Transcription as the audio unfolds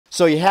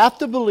So you have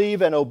to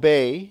believe and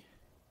obey,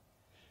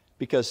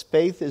 because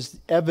faith is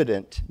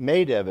evident,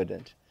 made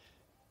evident,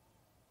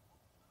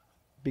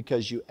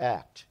 because you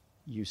act,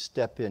 you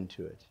step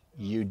into it,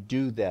 you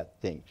do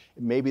that thing.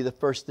 Maybe the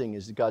first thing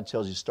is that God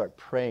tells you to start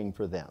praying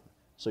for them.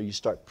 So you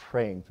start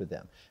praying for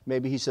them.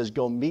 Maybe He says,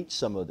 go meet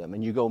some of them,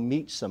 and you go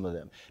meet some of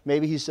them.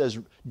 Maybe He says,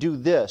 do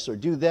this or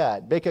do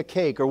that, bake a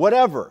cake or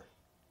whatever.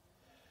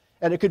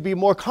 And it could be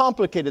more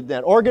complicated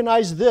than that.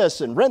 Organize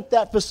this and rent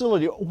that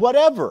facility,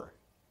 whatever.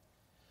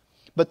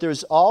 But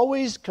there's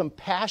always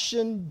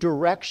compassion,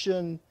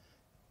 direction,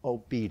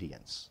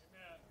 obedience.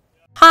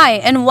 Hi,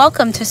 and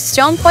welcome to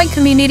Stone Point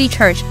Community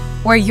Church,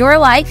 where your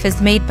life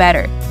is made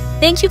better.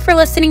 Thank you for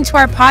listening to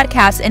our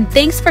podcast, and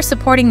thanks for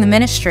supporting the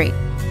ministry.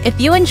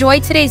 If you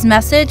enjoyed today's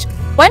message,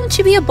 why don't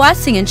you be a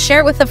blessing and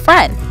share it with a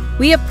friend?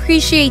 We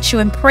appreciate you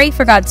and pray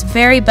for God's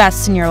very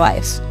best in your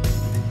life.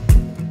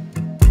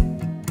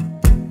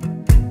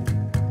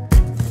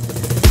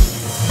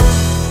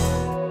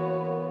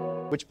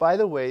 Which, by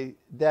the way,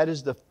 that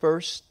is the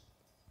first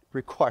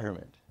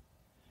requirement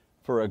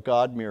for a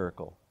God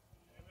miracle,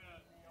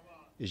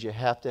 is you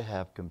have to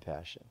have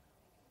compassion.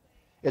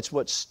 It's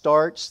what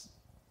starts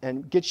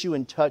and gets you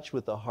in touch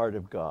with the heart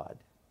of God.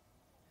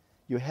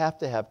 You have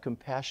to have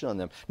compassion on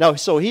them. Now,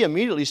 so He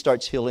immediately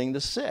starts healing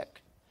the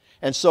sick.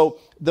 And so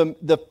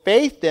the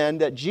faith then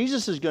that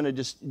Jesus is going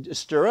to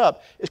stir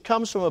up, it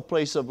comes from a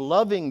place of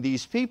loving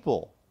these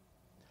people.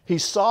 He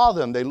saw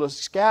them. They looked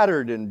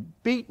scattered and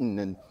beaten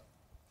and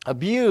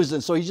abused,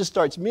 and so He just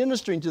starts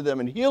ministering to them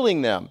and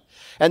healing them.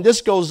 And this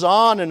goes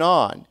on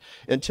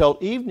until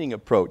evening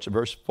approached,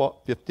 verse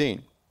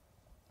 15.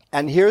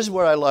 And here's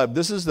what I love.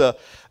 This is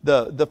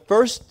the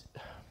first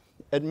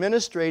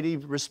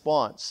administrative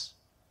response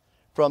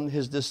from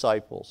His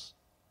disciples,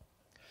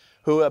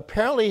 who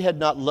apparently had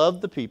not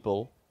loved the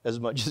people as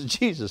much as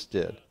Jesus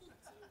did.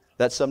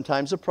 That's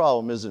sometimes a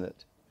problem, isn't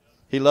it?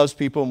 He loves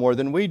people more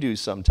than we do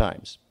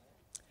sometimes.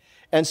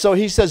 And so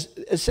He says,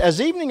 as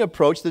evening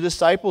approached, the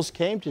disciples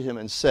came to Him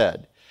and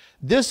said,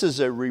 this is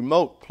a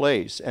remote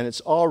place, and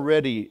it's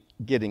already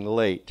getting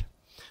late.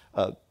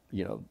 The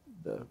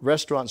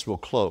restaurants will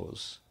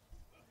close.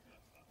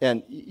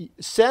 And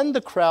send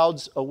the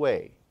crowds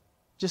away.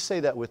 Just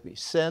say that with me.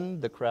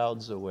 Send the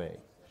crowds away.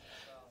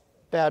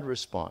 Bad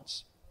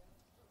response.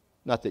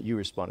 Not that you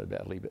responded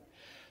badly, but...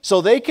 So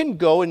they can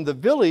go in the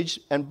village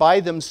and buy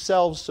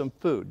themselves some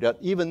food. Now,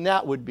 even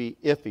that would be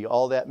iffy,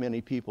 all that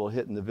many people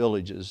hitting the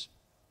villages.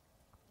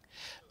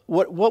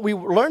 What we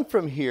learned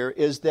from here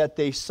is that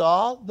they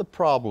saw the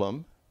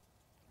problem,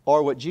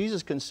 or what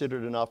Jesus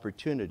considered an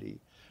opportunity,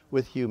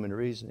 with human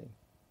reasoning,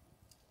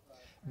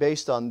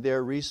 based on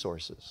their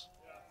resources.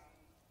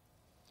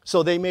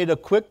 So they made a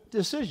quick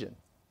decision.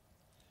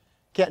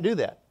 Can't do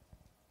that.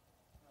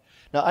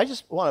 Now, I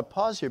just want to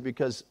pause here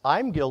because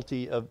I'm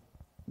guilty of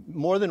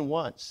more than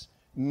once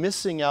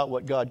missing out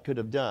what God could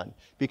have done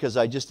because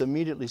I just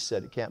immediately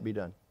said it can't be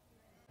done.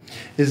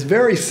 It's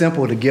very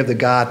simple to give to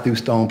God through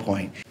Stone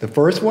Point. The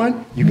first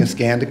one, you can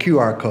scan the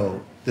QR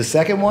code. The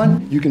second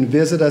one, you can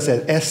visit us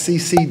at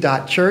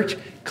scc.church,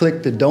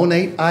 click the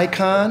donate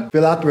icon,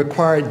 fill out the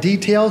required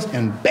details,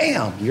 and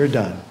bam, you're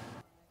done.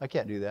 I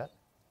can't do that.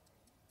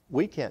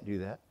 We can't do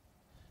that.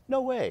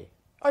 No way.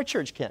 Our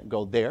church can't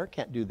go there,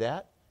 can't do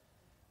that.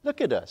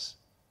 Look at us.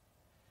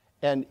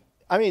 And,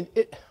 I mean,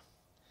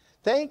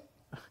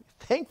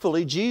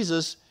 thankfully,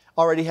 Jesus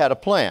already had a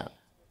plan.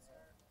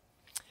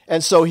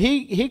 And so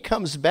he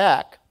comes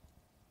back,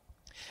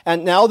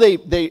 and now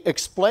they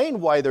explain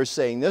why they're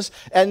saying this,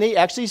 and they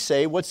actually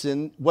say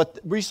what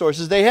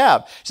resources they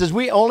have. He says,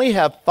 we only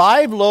have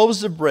 5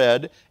 loaves of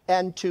bread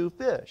and 2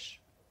 fish.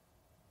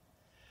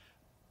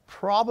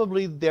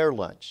 Probably their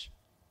lunch,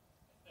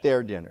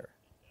 their dinner.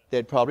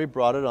 They'd probably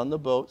brought it on the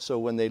boat, so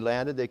when they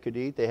landed, they could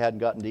eat. They hadn't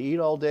gotten to eat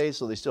all day,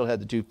 so they still had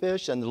the 2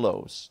 fish and the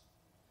loaves.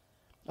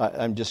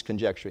 I'm just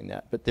conjecturing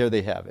that, but there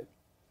they have it.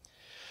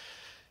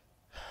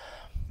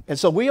 And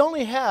so we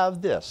only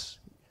have this.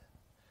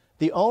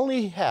 We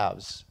only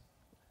have.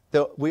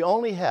 We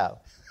only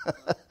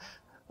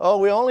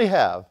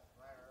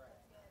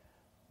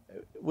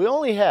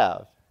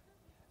have.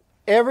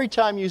 Every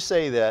time you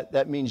say that,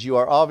 that means you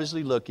are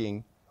obviously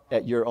looking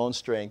at your own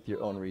strength,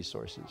 your own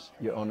resources,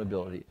 your own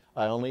ability.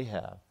 I only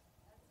have.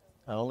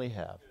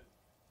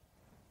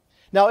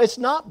 Now, it's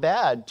not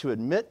bad to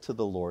admit to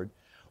the Lord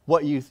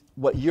what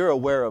you're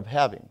aware of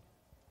having.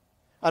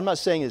 I'm not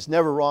saying it's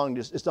never wrong.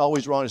 It's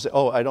always wrong to say,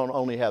 oh, I don't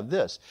only have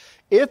this.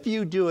 If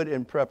you do it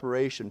in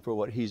preparation for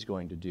what He's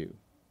going to do.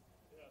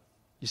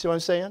 You see what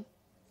I'm saying?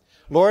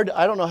 Lord,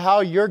 I don't know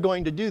how you're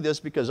going to do this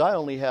because I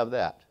only have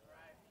that.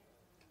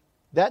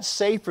 That's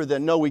safer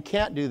than, no, we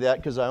can't do that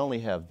because I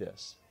only have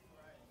this.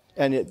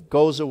 And it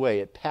goes away.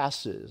 It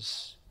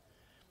passes.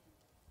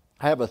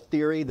 I have a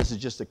theory. This is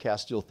just a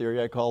Casteel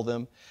theory, I call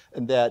them.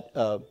 And that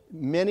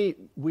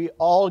we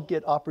all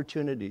get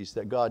opportunities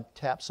that God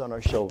taps on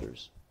our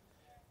shoulders.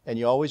 And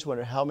you always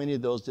wonder, how many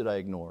of those did I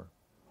ignore?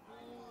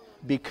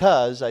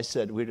 Because I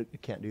said, I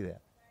can't do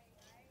that.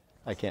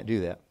 I can't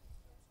do that.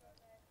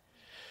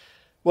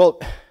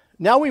 Well,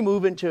 Now we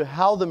move into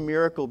how the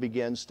miracle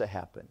begins to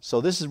happen.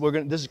 So this is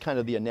kind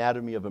of the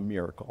anatomy of a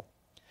miracle.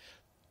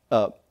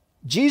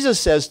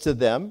 Jesus says to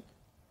them,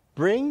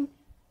 bring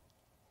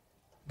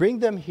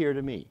them here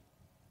to me.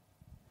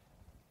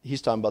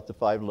 He's talking about the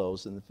 5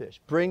 loaves and the fish.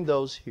 Bring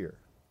those here.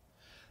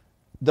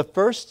 The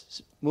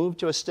first move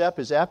to a step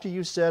is after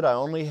you said, I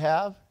only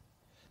have,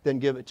 then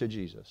give it to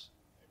Jesus.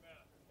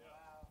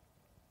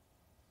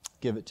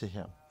 Give it to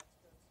him.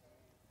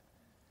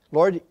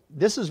 Lord,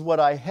 this is what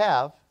I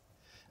have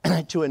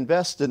to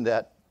invest in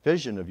that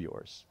vision of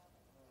yours.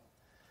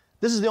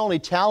 This is the only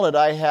talent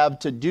I have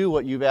to do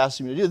what you've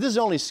asked me to do. This is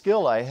the only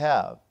skill I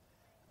have.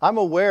 I'm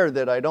aware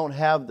that I don't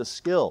have the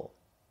skill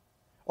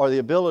or the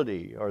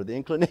ability or the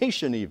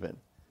inclination even.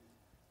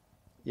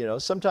 You know,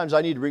 sometimes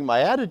I need to bring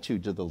my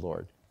attitude to the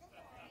Lord.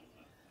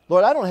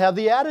 Lord, I don't have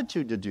the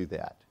attitude to do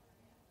that.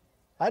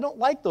 I don't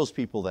like those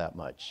people that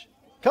much.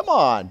 Come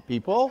on,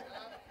 people.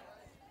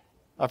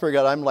 I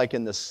forgot I'm like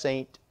in the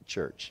saint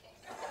church.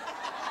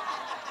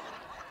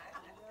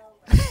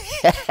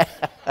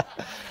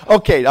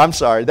 Okay, I'm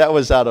sorry. That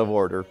was out of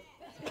order.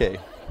 Okay.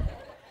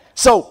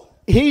 So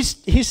he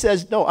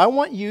says, no, I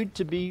want you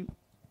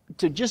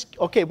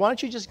okay, why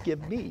don't you just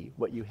give me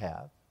what you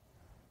have?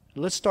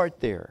 Let's start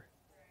there.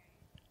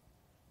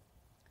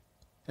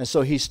 And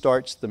so he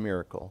starts the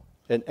miracle.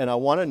 And I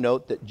want to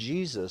note that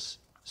Jesus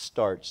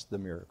starts the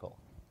miracle.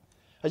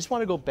 I just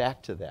want to go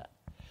back to that.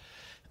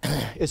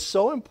 It's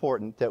so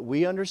important that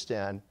we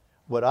understand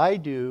what I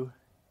do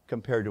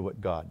compared to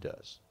what God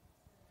does.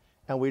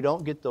 And we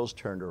don't get those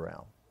turned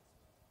around.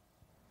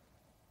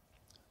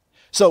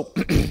 So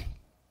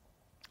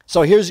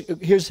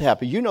here's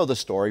happy. You know the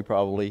story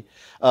probably.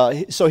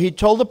 So he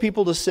told the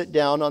people to sit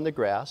down on the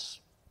grass.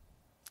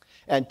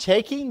 And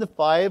taking the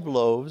 5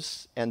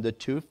 loaves and the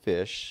 2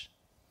 fish,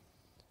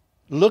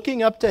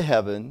 looking up to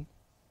heaven,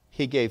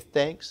 he gave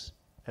thanks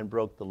and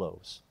broke the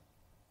loaves.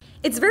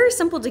 It's very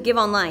simple to give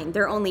online.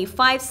 There are only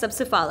 5 steps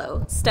to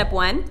follow. Step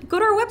 1, go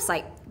to our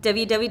website,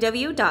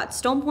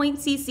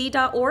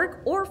 www.stonepointcc.org,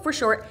 or for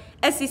short,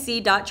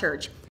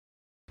 scc.church.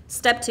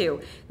 Step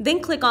 2,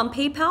 then click on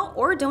PayPal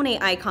or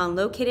donate icon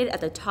located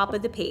at the top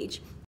of the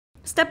page.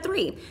 Step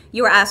 3,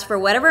 you are asked for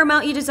whatever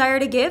amount you desire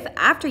to give.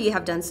 After you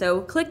have done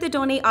so, click the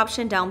donate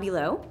option down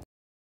below.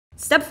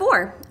 Step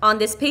 4, on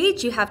this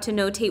page, you have to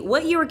notate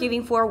what you are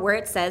giving for where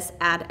it says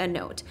add a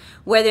note.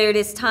 Whether it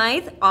is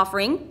tithe,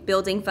 offering,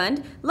 building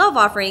fund, love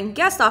offering,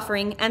 guest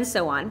offering, and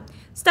so on.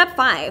 Step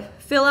 5,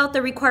 fill out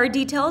the required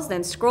details,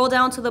 then scroll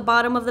down to the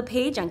bottom of the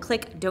page and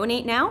click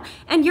donate now,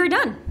 and you're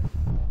done.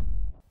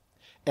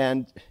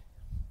 And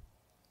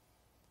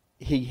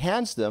he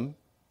hands them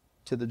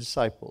to the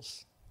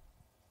disciples.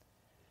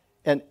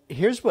 And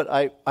here's what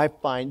I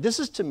find, this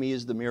is to me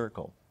is the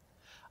miracle.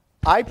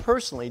 I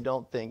personally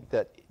don't think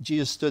that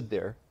Jesus stood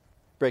there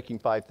breaking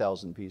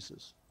 5,000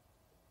 pieces.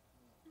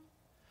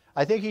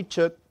 I think he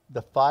took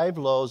the 5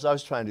 loaves. I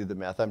was trying to do the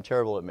math. I'm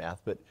terrible at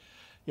math, but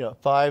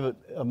 5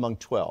 among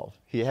 12.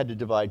 He had to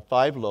divide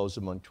 5 loaves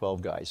among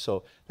 12 guys.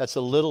 So that's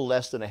a little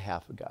less than a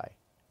half a guy.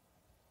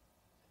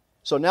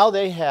 So now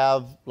they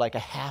have like a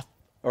half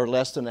or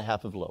less than a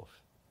half of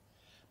loaf.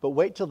 But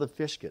wait till the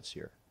fish gets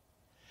here.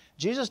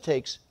 Jesus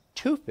takes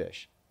 2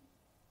 fish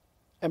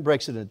and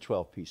breaks it into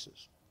 12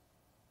 pieces.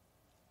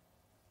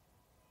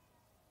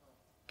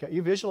 Okay, are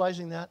you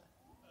visualizing that?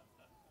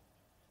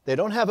 They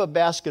don't have a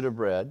basket of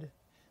bread.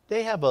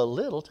 They have a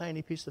little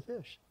tiny piece of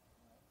fish.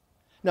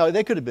 Now,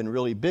 they could have been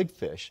really big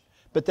fish,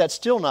 but that's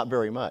still not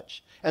very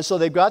much. And so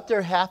they've got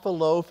their half a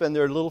loaf and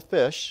their little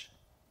fish,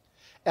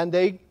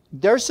 and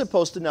they're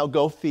supposed to now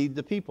go feed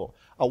the people.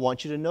 I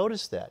want you to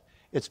notice that.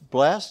 It's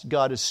blessed.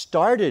 God has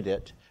started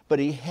it, but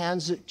he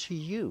hands it to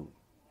you.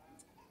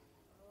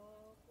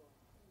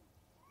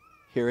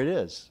 Here it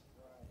is.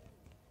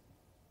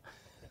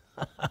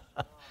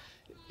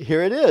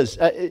 Here it is.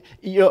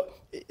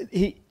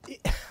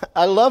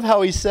 I love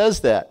how he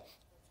says that.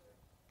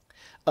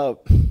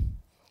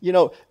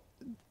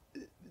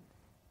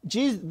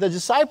 Jesus, the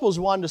disciples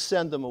wanted to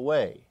send them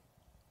away.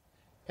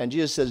 And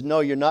Jesus says,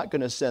 no, you're not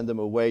going to send them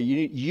away.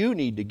 You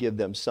need to give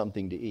them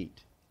something to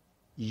eat.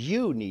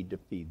 You need to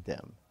feed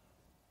them.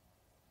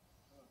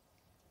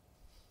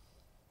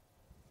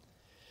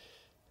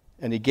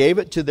 And he gave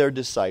it to their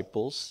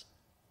disciples.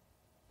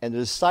 And the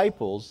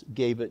disciples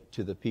gave it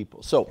to the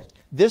people. So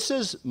this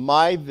is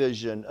my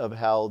vision of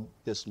how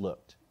this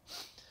looked.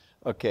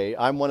 Okay,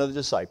 I'm one of the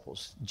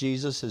disciples.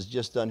 Jesus has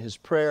just done his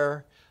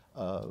prayer.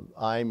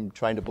 I'm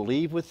trying to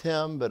believe with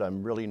him, but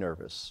I'm really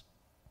nervous.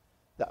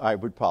 I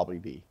would probably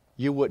be.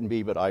 You wouldn't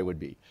be, but I would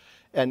be.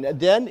 And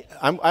then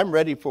I'm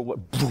ready for what?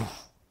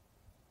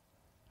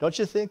 Don't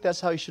you think that's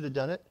how he should have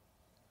done it?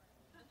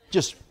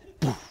 Just,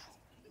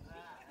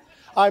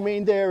 I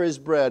mean, there is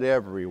bread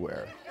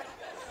everywhere.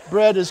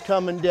 Bread is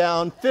coming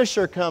down, fish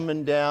are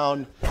coming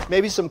down,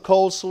 maybe some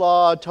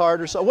coleslaw,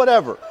 tartar sauce,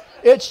 whatever.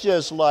 It's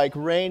just like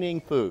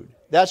raining food.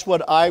 That's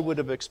what I would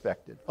have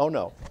expected. Oh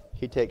no,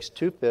 he takes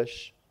 2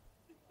 fish,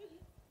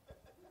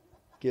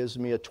 gives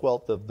me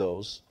 1/12 of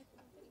those,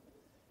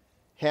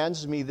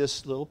 hands me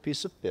this little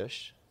piece of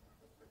fish,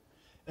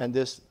 and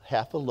this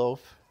half a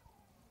loaf.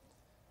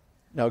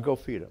 Now go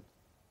feed them.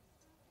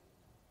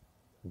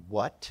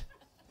 What?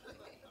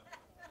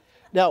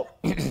 Now,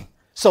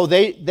 so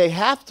they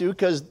have to,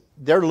 because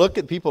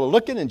people are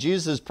looking, and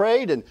Jesus has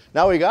prayed, and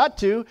now we got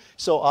to.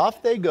 So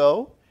off they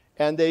go,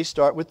 and they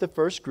start with the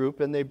first group,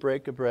 and they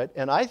break a bread.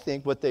 And I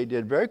think what they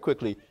did very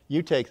quickly,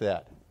 you take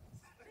that.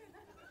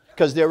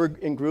 Because they were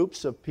in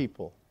groups of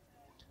people.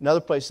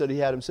 Another place said he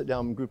had them sit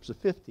down in groups of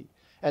 50.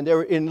 And they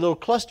were in little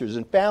clusters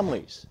and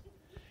families.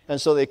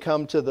 And so they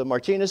come to the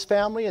Martinez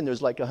family, and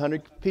there's like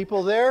 100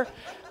 people there.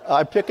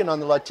 I'm picking on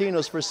the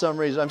Latinos for some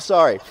reason. I'm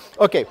sorry.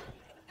 Okay.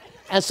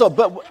 And so,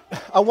 but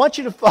I want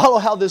you to follow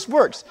how this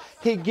works.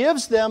 He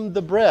gives them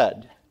the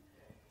bread,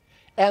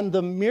 and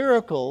the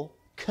miracle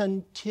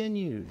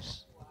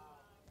continues.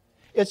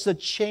 It's a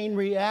chain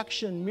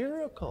reaction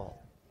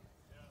miracle.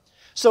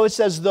 So it's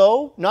as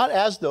though, not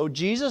as though,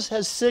 Jesus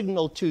has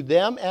signaled to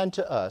them and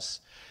to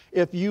us,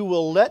 if you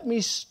will let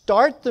me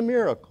start the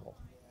miracle,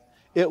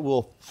 it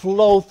will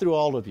flow through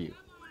all of you.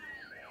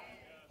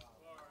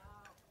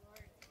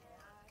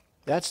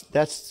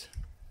 That's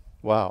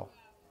wow.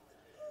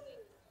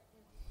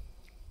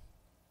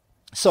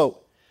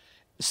 So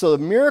the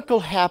miracle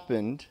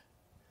happened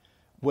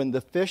when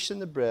the fish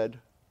and the bread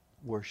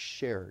were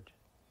shared.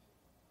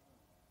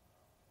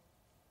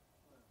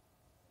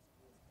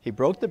 He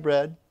broke the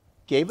bread,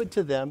 gave it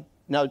to them.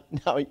 Now,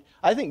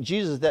 I think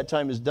Jesus at that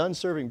time is done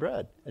serving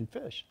bread and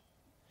fish.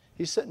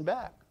 He's sitting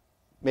back,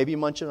 maybe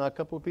munching on a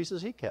couple of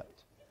pieces he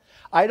kept.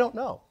 I don't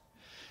know.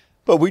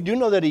 But we do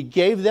know that he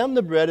gave them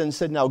the bread and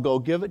said, now go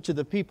give it to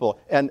the people.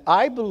 And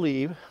I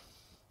believe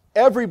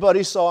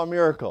everybody saw a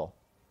miracle.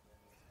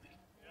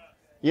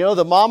 You know,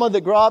 the mama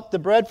that brought the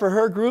bread for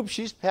her group,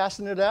 she's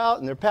passing it out,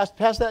 and they're pass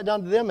that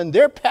down to them, and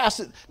they're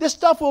passing. This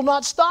stuff will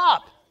not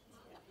stop.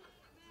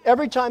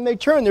 Every time they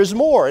turn, there's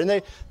more, and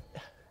they.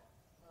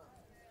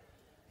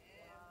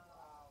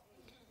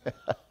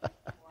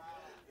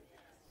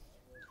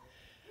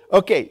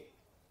 Okay,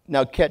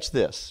 now catch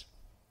this.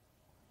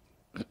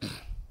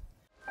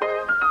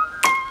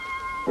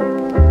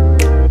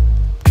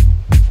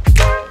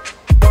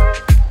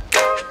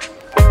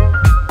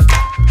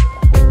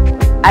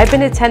 I've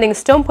been attending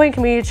Stone Point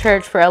Community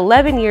Church for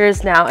 11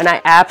 years now, and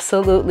I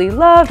absolutely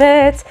love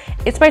it.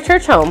 It's my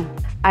church home.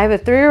 I have a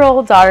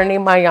 3-year-old daughter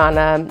named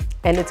Mayana,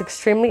 and it's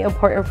extremely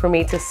important for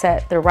me to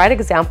set the right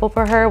example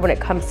for her when it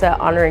comes to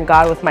honoring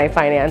God with my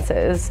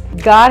finances.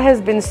 God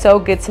has been so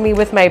good to me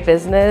with my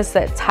business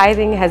that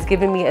tithing has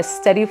given me a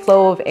steady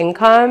flow of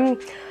income.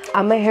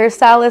 I'm a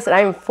hairstylist, and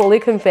I'm fully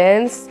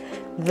convinced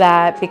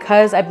that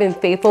because I've been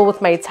faithful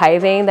with my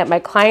tithing, that my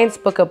clients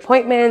book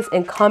appointments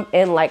and come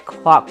in like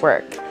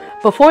clockwork.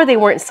 Before, they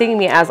weren't seeing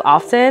me as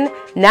often.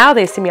 Now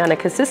they see me on a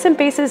consistent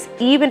basis,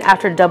 even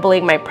after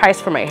doubling my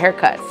price for my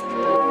haircuts.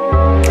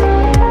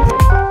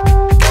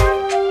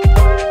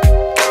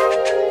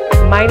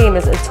 My name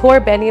is Ator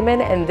Benjamin,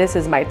 and this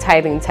is my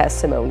tithing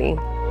testimony.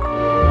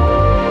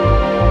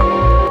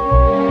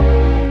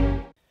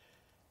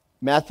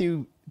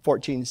 Matthew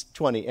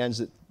 14:20 ends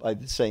it by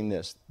saying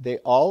this: they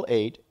all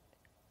ate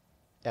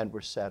and were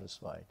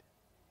satisfied.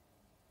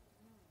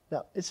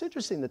 Now, it's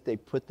interesting that they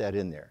put that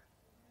in there.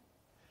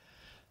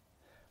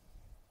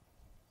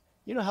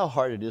 You know how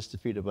hard it is to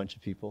feed a bunch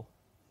of people?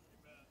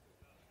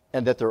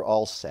 And that they're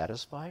all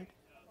satisfied?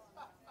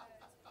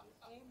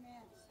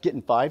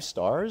 Getting 5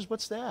 stars?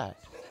 What's that?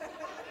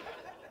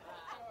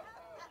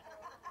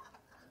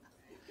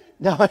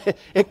 Now,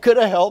 it could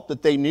have helped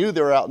that they knew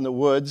they were out in the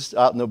woods,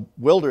 out in the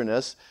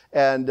wilderness,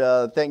 and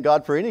thank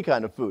God for any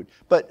kind of food.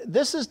 But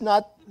this is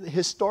not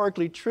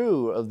historically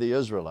true of the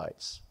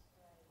Israelites.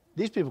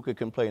 These people could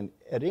complain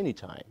at any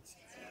time.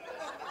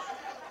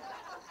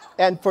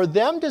 And for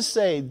them to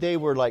say they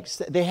were like,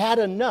 they had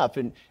enough,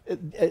 and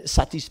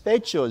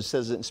satisfecho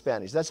says it in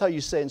Spanish. That's how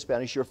you say in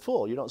Spanish, you're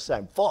full. You don't say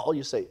I'm full,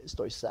 you say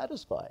estoy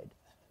satisfied.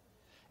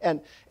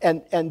 And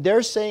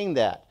they're saying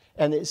that.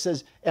 And it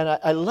says, and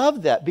I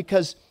love that,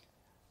 because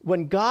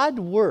when God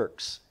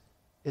works,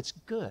 it's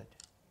good.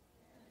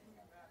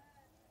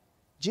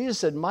 Jesus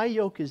said, my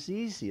yoke is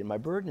easy and my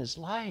burden is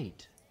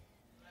light.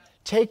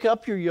 Take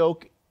up your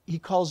yoke, he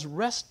calls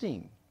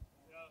resting.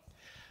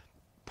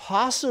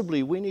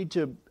 Possibly we need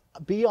to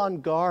be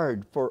on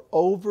guard for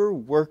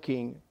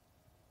overworking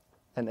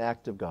an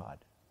act of God.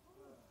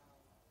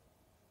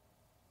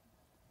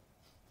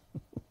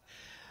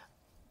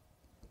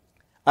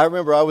 I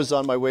remember I was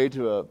on my way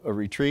to a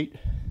retreat,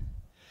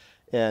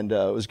 and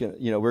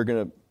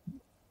we're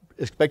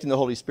expecting the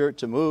Holy Spirit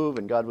to move,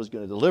 and God was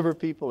going to deliver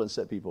people and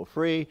set people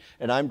free.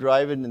 And I'm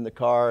driving in the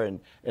car, and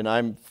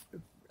I'm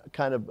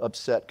kind of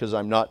upset because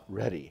I'm not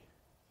ready.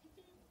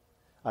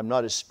 I'm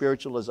not as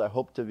spiritual as I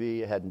hoped to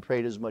be. I hadn't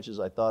prayed as much as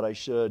I thought I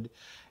should.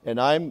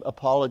 And I'm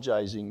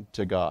apologizing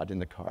to God in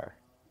the car.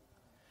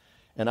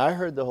 And I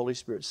heard the Holy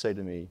Spirit say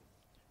to me,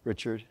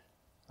 Richard,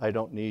 I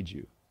don't need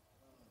you.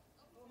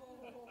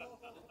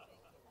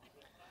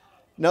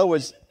 In other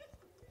words,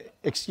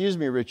 excuse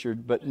me,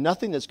 Richard, but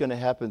nothing that's going to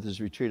happen at this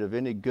retreat of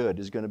any good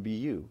is going to be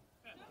you.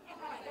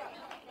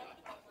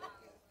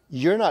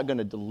 You're not going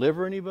to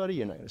deliver anybody.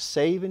 You're not going to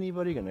save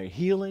anybody. You're not going to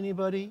heal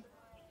anybody.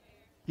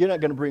 You're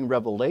not going to bring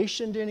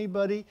revelation to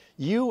anybody.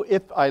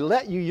 If I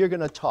let you, you're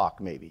going to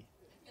talk maybe.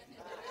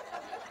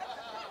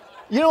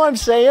 You know what I'm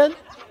saying?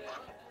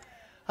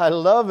 I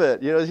love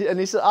it. And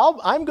he said,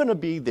 I'm going to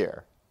be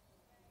there.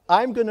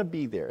 I'm going to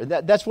be there. And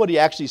that's what he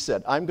actually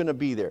said. I'm going to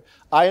be there.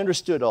 I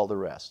understood all the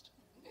rest.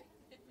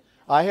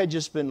 I had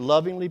just been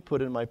lovingly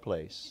put in my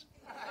place.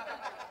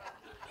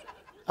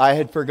 I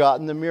had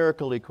forgotten the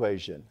miracle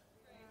equation.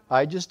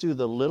 I just do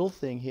the little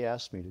thing he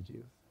asked me to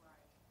do.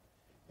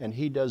 And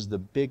he does the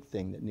big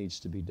thing that needs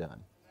to be done.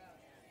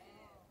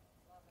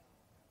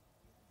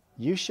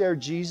 You share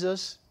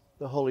Jesus,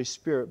 the Holy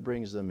Spirit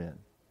brings them in.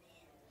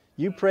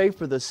 You pray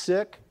for the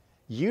sick,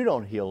 you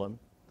don't heal them,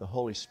 the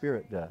Holy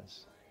Spirit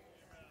does.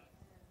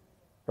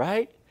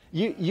 Right?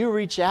 You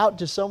reach out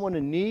to someone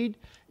in need.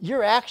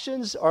 Your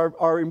actions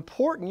are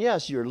important.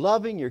 Yes, you're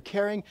loving, you're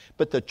caring,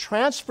 but the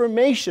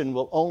transformation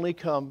will only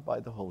come by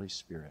the Holy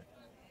Spirit.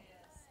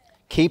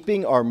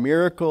 Keeping our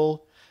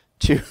miracle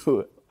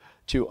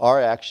to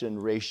our action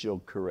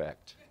ratio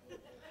correct.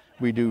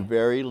 We do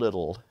very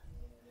little.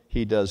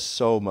 He does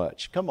so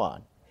much. Come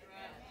on.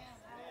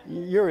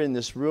 You're in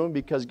this room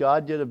because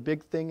God did a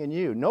big thing in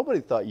you.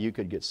 Nobody thought you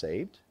could get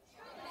saved.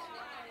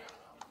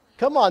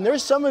 Come on,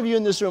 there's some of you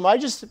in this room, I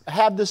just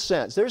have the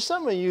sense. There's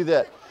some of you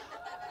that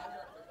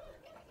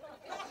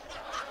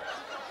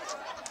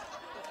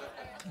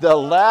the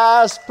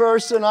last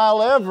person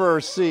I'll ever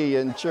see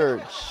in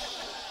church.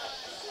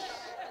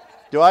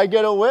 Do I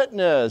get a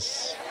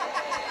witness?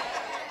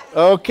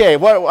 Okay, I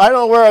don't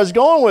know where I was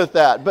going with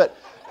that, but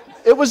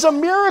it was a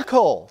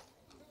miracle.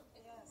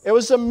 It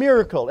was a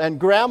miracle. And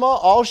Grandma,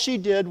 all she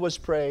did was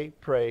pray,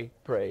 pray,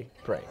 pray,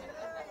 pray.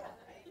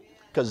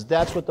 Because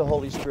that's what the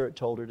Holy Spirit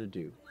told her to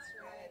do.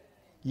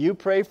 You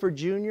pray for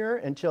Junior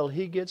until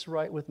he gets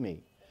right with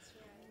me.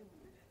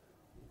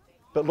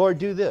 But Lord,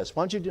 do this.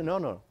 Why don't you do,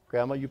 no,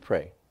 Grandma, you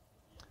pray.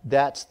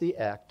 That's the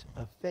act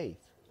of faith.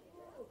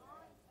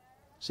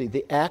 See,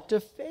 the act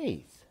of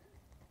faith.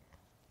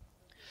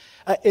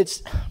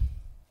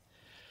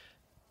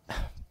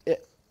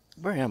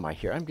 Where am I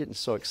here? I'm getting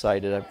so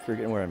excited, I'm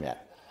forgetting where I'm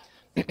at.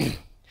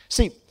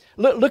 See,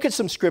 look at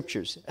some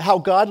scriptures, how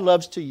God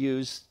loves to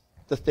use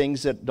the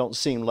things that don't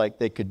seem like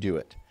they could do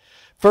it.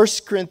 1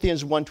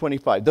 Corinthians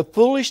 1:25, the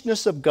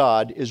foolishness of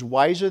God is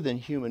wiser than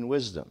human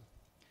wisdom,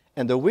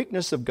 and the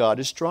weakness of God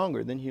is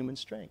stronger than human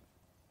strength.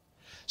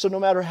 So no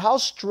matter how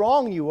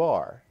strong you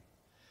are,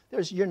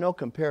 you're no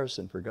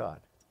comparison for God.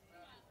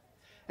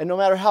 And no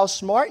matter how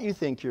smart you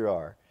think you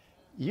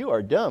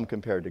are dumb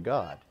compared to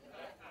God.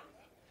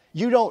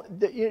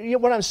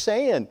 What I'm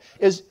saying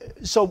is,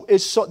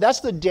 that's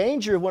the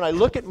danger when I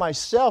look at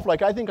myself,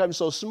 like I think I'm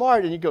so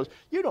smart, and he goes,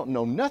 you don't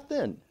know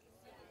nothing.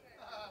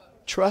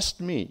 Trust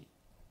me.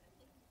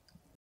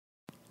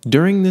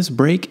 During this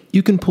break,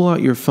 you can pull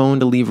out your phone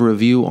to leave a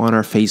review on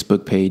our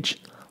Facebook page.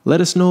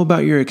 Let us know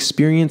about your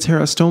experience here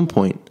at Stone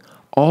Point.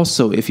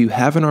 Also, if you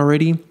haven't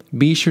already,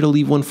 be sure to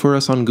leave one for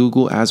us on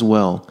Google as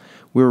well.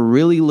 We're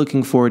really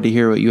looking forward to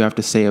hear what you have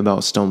to say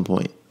about Stone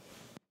Point.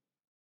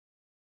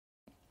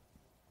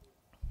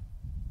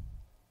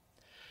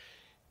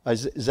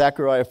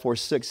 Zechariah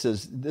 4:6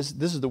 says, this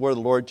is the word of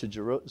the Lord to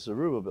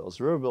Zerubbabel.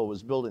 Zerubbabel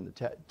was building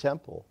the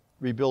temple,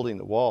 rebuilding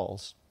the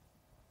walls,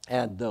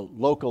 and the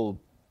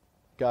local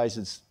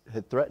guys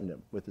had threatened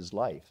him with his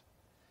life.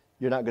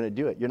 You're not going to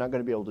do it. You're not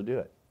going to be able to do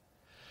it.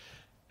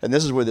 And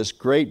this is where this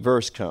great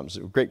verse comes,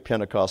 a great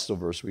Pentecostal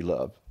verse we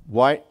love.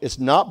 Why? It's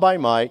not by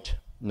might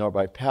nor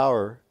by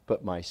power,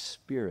 but my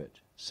Spirit,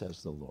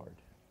 says the Lord.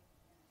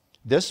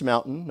 This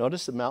mountain,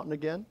 notice the mountain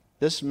again?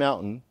 This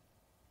mountain,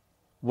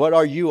 what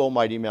are you, O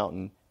mighty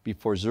mountain?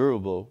 Before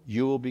Zerubbabel,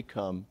 you will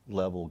become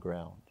level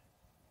ground.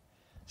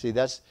 See,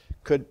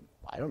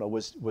 I don't know,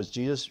 was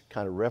Jesus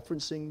kind of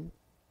referencing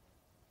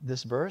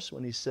this verse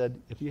when he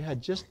said, if you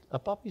had just a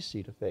puppy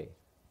seed of faith,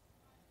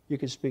 you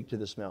could speak to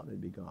this mountain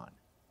and be gone.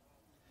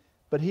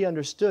 But he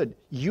understood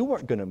you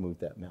weren't going to move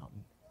that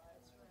mountain.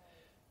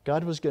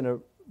 God was going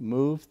to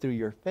move through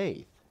your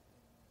faith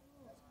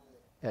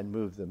and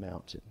move the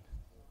mountain.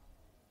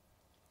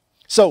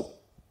 So,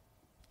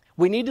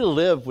 we need to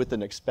live with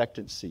an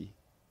expectancy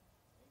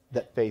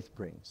that faith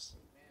brings.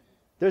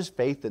 There's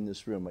faith in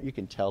this room. You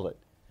can tell it.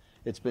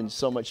 It's been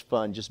so much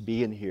fun just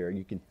being here.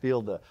 You can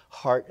feel the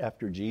heart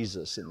after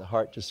Jesus and the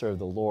heart to serve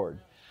the Lord.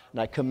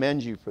 And I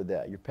commend you for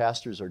that. Your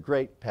pastors are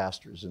great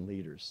pastors and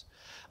leaders.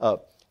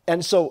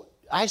 And so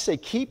I say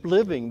keep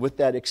living with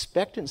that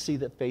expectancy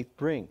that faith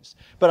brings.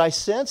 But I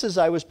sense as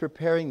I was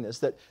preparing this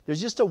that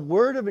there's just a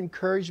word of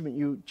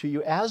encouragement to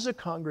you as a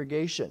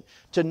congregation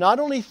to not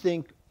only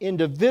think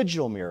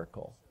individual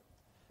miracle,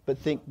 but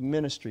think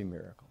ministry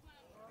miracle.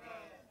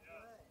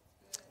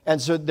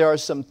 And so there are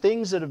some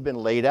things that have been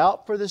laid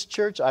out for this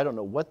church. I don't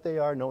know what they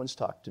are. No one's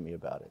talked to me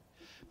about it.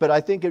 But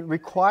I think it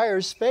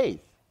requires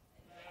faith.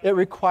 It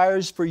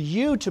requires for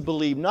you to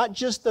believe, not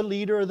just the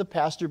leader or the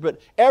pastor,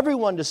 but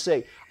everyone to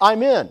say,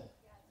 I'm in.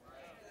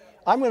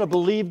 I'm going to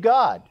believe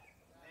God.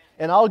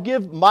 And I'll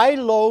give my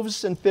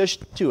loaves and fish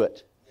to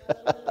it.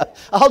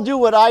 I'll do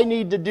what I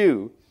need to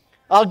do.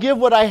 I'll give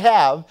what I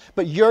have,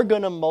 but you're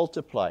going to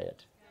multiply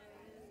it.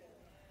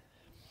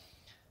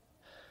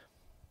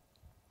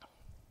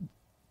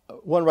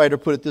 One writer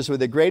put it this way: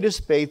 the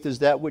greatest faith is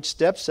that which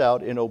steps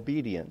out in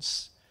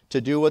obedience to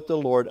do what the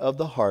Lord of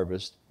the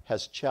harvest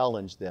has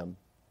challenged them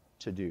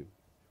to do.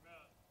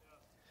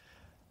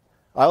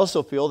 I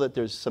also feel that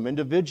there's some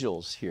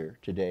individuals here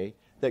today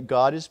that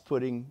God is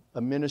putting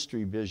a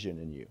ministry vision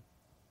in you.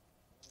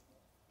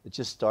 It's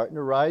just starting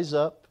to rise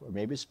up, or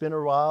maybe it's been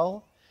a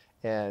while,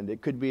 and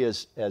it could be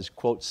as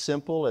quote,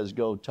 simple as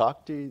go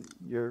talk to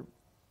your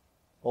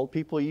old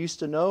people you used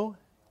to know.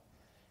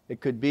 It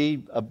could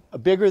be a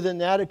bigger than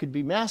that. It could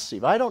be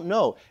massive. I don't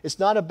know. It's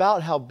not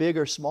about how big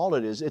or small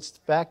it is. It's the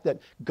fact that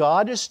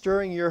God is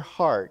stirring your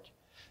heart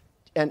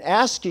and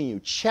asking you,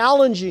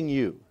 challenging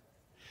you.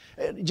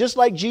 Just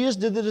like Jesus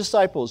did the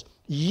disciples,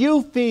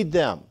 you feed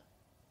them.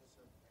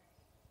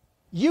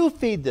 You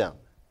feed them.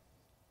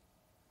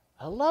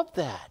 I love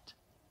that.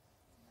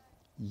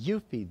 You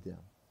feed them.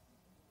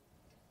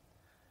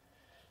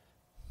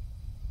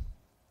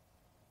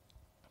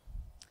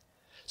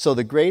 So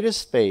the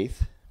greatest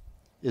faith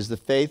is the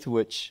faith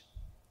which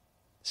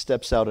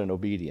steps out in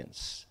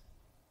obedience.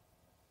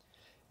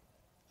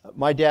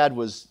 My dad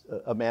was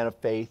a man of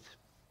faith.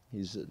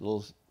 He's a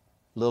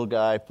little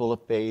guy full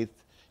of faith.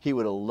 He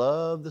would have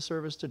loved the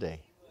service today.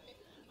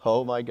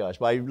 Oh my gosh.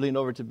 I leaned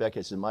over to Becky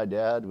and said, my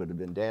dad would have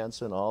been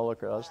dancing all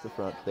across the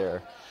front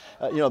there.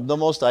 The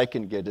most I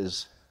can get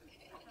is,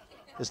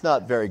 it's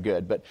not very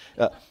good,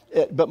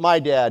 but my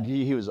dad,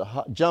 he was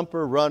a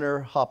jumper,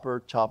 runner,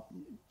 hopper,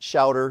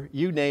 shouter,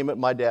 you name it,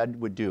 my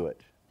dad would do it.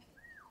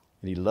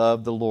 And he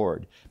loved the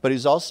Lord. But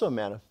he's also a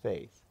man of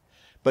faith.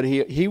 But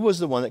he was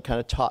the one that kind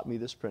of taught me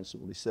this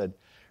principle. He said,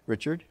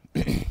 Richard,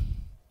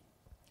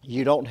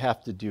 you don't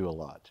have to do a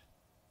lot.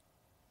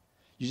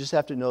 You just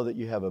have to know that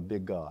you have a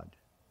big God.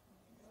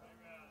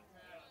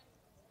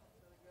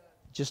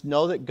 Just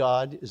know that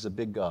God is a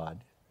big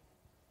God.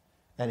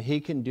 And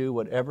He can do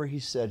whatever He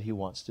said He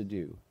wants to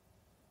do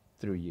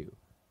through you.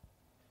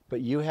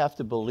 But you have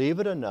to believe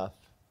it enough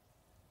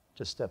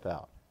to step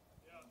out.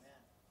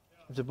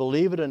 You have to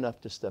believe it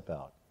enough to step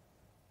out.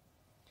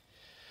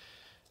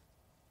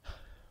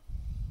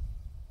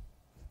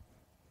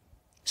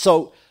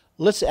 So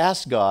let's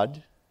ask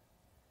God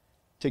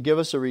to give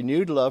us a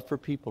renewed love for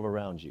people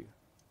around you.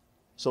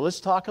 So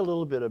let's talk a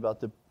little bit about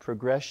the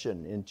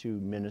progression into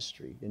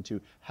ministry.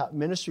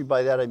 Ministry,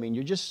 by that I mean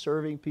you're just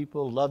serving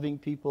people, loving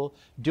people,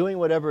 doing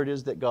whatever it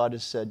is that God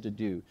has said to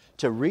do,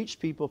 to reach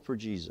people for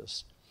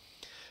Jesus.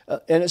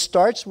 And it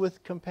starts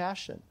with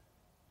compassion.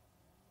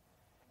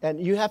 And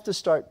you have to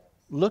start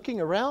looking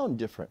around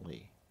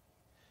differently.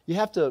 You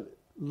have to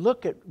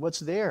look at what's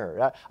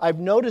there. I've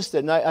noticed it,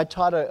 and I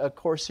taught a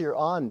course here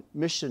on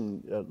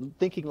mission,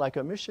 thinking like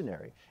a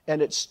missionary.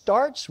 And it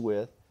starts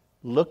with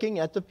looking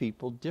at the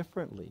people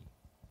differently.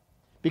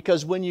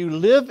 Because when you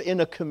live in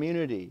a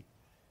community,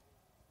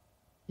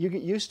 you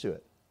get used to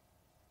it.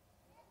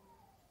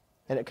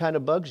 And it kind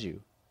of bugs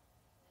you.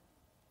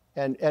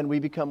 And we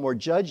become more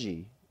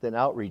judgy than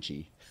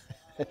outreachy.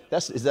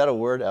 Is that a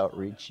word,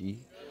 outreachy?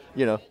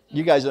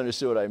 You guys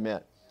understood what I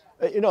meant.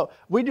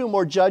 We do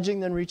more judging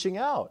than reaching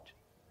out.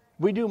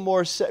 We do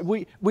more.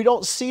 We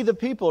don't see the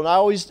people. And I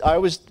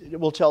always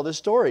will tell this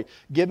story.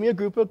 Give me a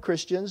group of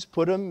Christians,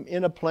 put them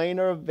in a plane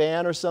or a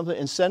van or something,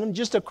 and send them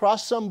just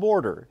across some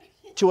border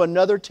to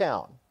another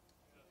town.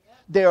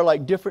 They are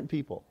like different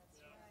people.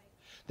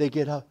 They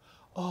get up.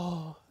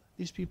 Oh,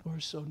 these people are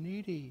so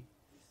needy.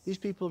 These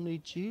people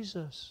need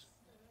Jesus.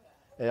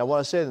 And I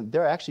want to say that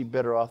they're actually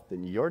better off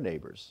than your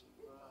neighbors.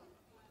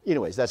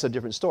 Anyways, that's a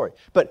different story.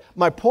 But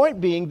my point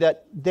being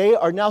that they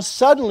are now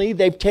suddenly,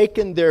 they've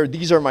taken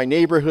these are my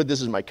neighborhood,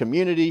 this is my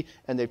community,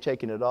 and they've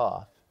taken it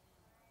off.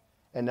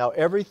 And now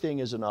everything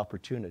is an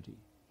opportunity.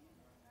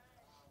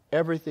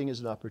 Everything is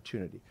an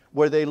opportunity.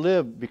 Where they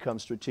live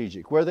becomes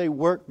strategic. Where they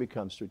work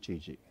becomes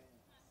strategic.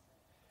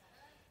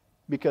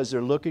 Because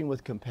they're looking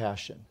with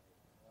compassion.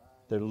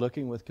 They're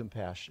looking with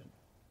compassion.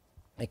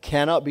 It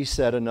cannot be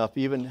said enough,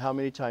 even how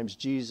many times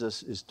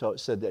Jesus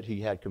said that He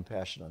had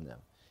compassion on them.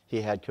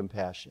 He had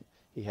compassion.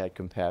 He had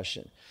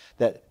compassion.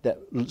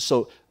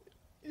 So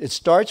it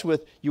starts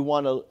with you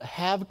want to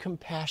have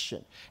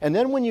compassion. And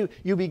then when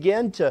you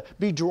begin to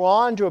be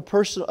drawn to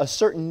a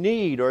certain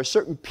need or a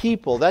certain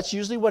people, that's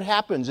usually what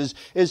happens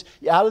is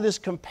out of this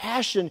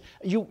compassion,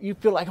 you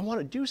feel like I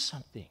want to do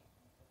something.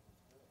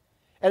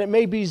 And it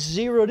may be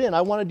zeroed in. I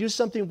want to do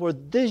something for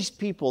these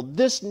people,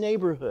 this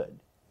neighborhood.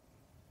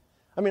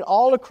 I mean,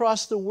 all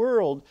across the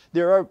world,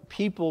 there are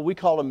people, we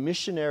call them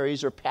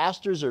missionaries or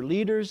pastors or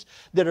leaders,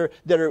 that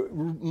are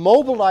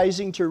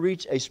mobilizing to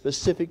reach a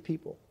specific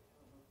people.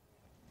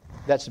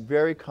 That's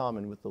very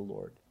common with the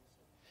Lord.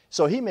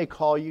 So He may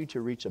call you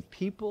to reach a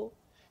people.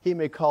 He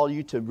may call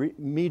you to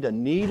meet a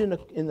need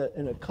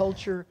in a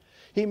culture.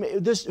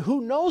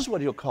 Who knows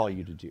what He'll call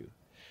you to do?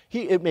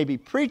 It may be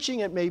preaching,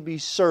 it may be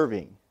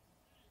serving.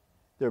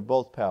 They're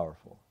both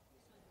powerful.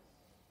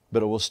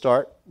 But it will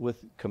start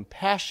with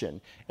compassion,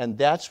 and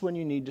that's when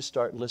you need to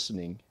start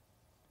listening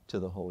to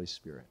the Holy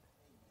Spirit.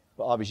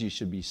 Well, obviously, you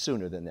should be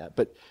sooner than that,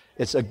 but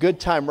it's a good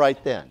time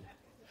right then.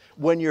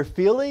 When you're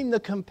feeling the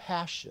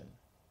compassion,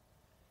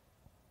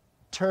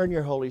 turn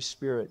your Holy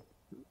Spirit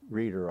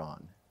reader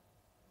on.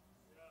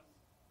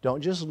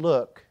 Don't just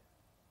look,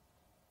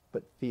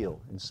 but feel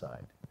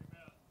inside.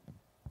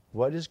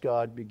 What is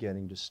God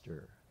beginning to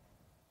stir?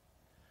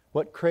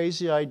 What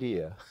crazy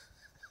idea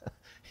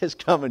is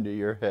coming to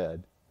your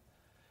head?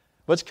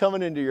 What's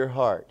coming into your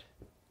heart?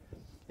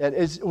 And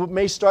it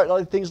may start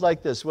like things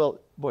like this. Well,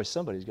 boy,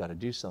 somebody's got to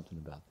do something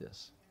about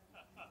this.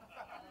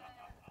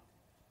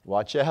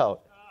 Watch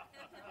out.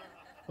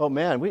 Oh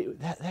man,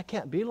 that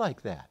can't be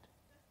like that.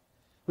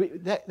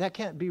 That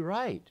can't be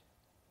right.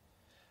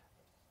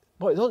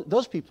 Boy,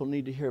 those people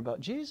need to hear about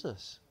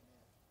Jesus.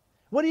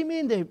 What do you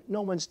mean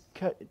no one's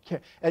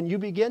care? And you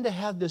begin to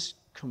have this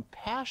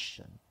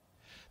compassion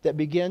that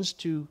begins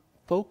to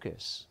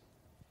focus.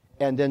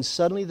 And then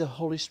suddenly the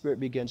Holy Spirit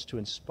begins to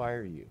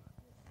inspire you.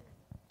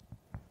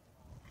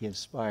 He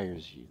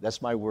inspires you.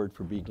 That's my word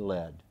for being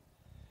led.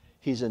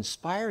 He's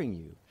inspiring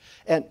you.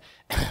 And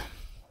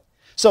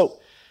so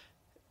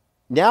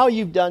now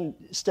you've gone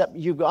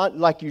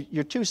like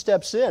you're 2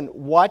 steps in.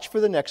 Watch for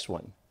the next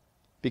one,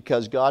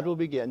 because God will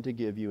begin to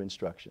give you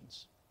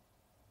instructions.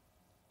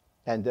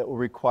 And that will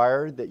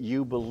require that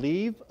you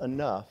believe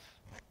enough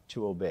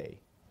to obey.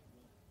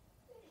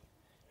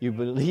 You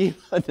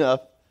believe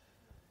enough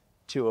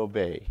to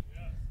obey.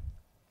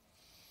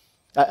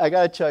 I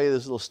got to tell you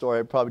this little story.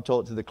 I probably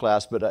told it to the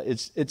class, but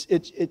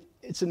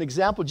it's an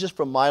example just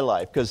from my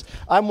life, because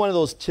I'm one of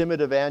those timid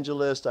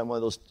evangelists. I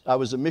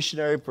was a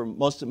missionary for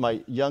most of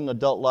my young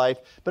adult life,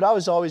 but I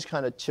was always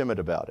kind of timid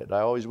about it. I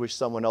always wish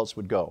someone else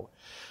would go.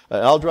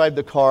 I'll drive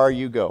the car,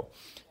 you go.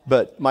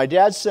 But my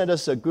dad sent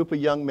us a group of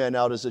young men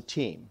out as a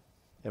team.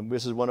 And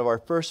this is one of our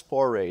first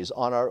forays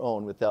on our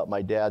own without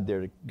my dad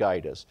there to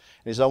guide us.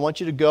 And he said, I want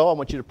you to go. I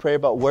want you to pray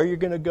about where you're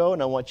going to go.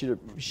 And I want you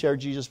to share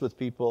Jesus with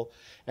people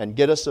and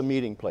get us a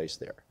meeting place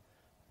there.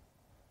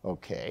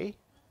 Okay.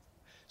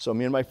 So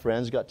me and my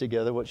friends got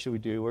together. What should we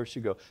do? Where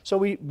should we go? So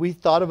we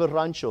thought of a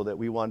rancho that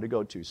we wanted to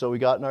go to. So we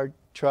got in our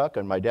truck,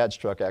 and my dad's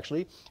truck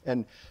actually,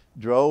 and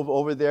drove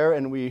over there.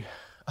 And we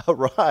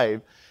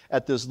arrived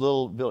at this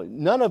little village.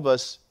 None of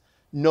us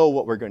know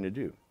what we're going to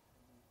do.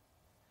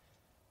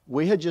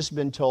 We had just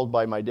been told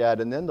by my dad,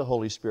 and then the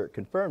Holy Spirit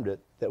confirmed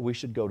it, that we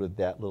should go to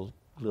that little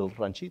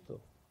ranchito.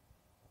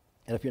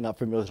 And if you're not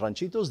familiar with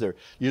ranchitos, they're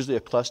usually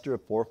a cluster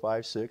of 4,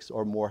 5, 6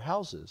 or more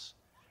houses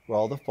where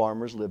all the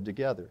farmers live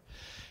together.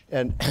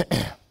 And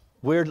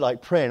we're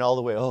like praying all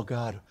the way, oh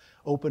God,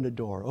 open a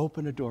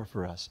door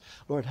for us.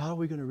 Lord, how are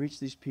we going to reach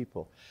these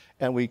people?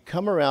 And we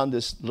come around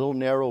this little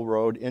narrow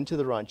road into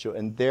the rancho,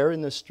 and there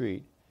in the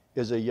street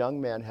is a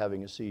young man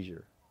having a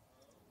seizure.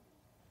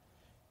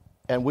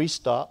 And we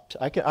stopped.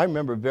 I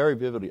remember very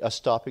vividly us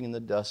stopping in the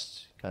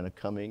dust, kind of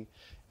coming,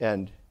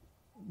 and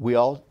we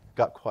all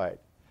got quiet.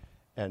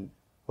 And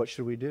what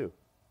should we do?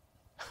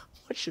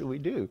 What should we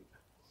do?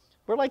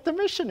 We're like the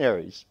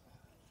missionaries.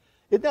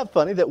 Isn't that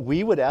funny that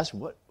we would ask,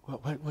 what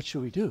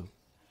should we do?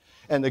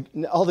 And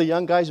all the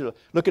young guys are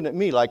looking at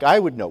me like I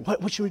would know.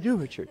 What should we do,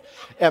 Richard?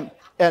 And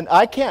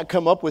I can't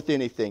come up with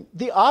anything.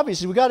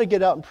 Obviously, we got to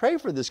get out and pray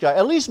for this guy.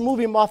 At least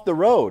move him off the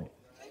road.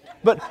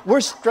 But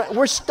we're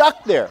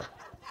stuck there.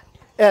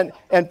 And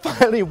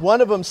finally, one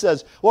of them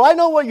says, well, I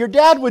know what your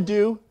dad would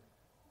do.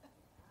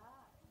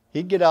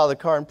 He'd get out of the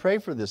car and pray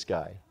for this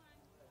guy.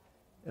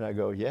 And I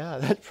go, yeah,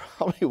 that's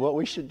probably what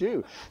we should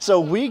do. So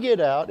we get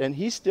out, and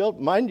he's still,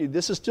 mind you,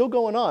 this is still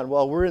going on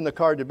while we're in the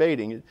car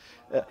debating.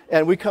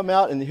 And we come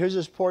out, and here's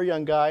this poor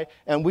young guy,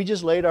 and we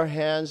just laid our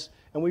hands,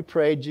 and we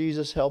prayed,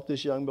 Jesus, help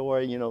this young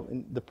boy,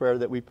 in the prayer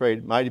that we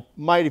prayed,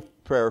 mighty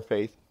prayer of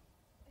faith.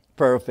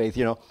 Prayer of faith,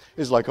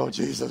 is like, oh,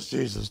 Jesus,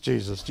 Jesus,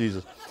 Jesus,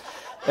 Jesus.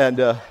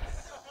 And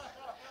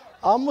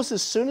almost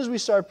as soon as we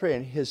started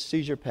praying, his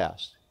seizure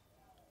passed.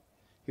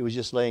 He was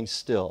just laying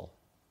still,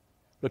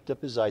 looked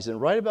up his eyes, and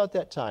right about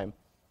that time,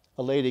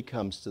 a lady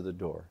comes to the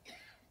door,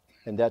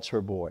 and that's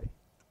her boy.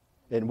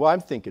 And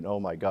I'm thinking, oh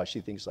my gosh, she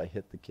thinks I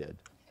hit the kid,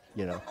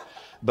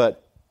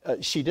 But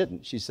she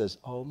didn't. She says,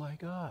 oh my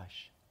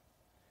gosh.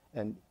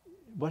 And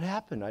what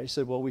happened? I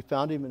said, well, we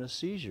found him in a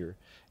seizure,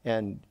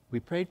 and we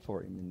prayed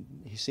for him, and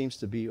he seems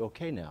to be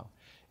okay now.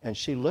 And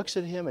she looks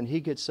at him, and he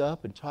gets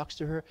up and talks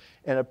to her.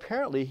 And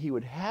apparently he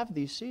would have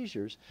these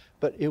seizures,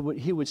 but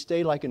he would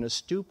stay like in a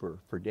stupor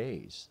for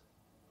days.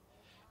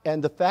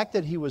 And the fact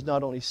that he was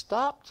not only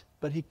stopped,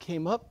 but he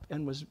came up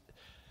and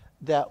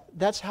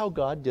that's how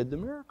God did the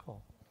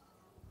miracle.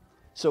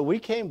 So we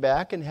came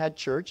back and had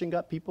church and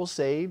got people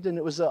saved, and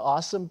it was an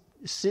awesome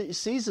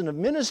season of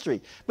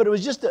ministry. But it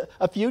was just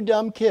a few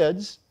dumb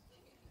kids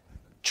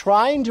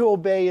trying to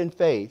obey in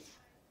faith,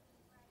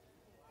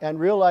 and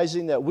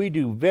realizing that we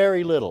do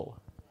very little.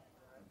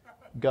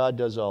 God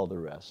does all the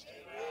rest.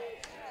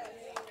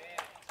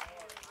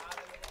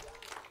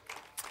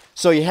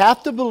 So you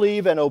have to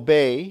believe and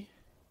obey,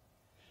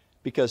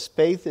 because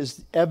faith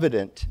is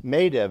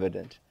made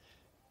evident,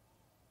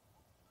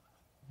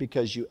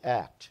 because you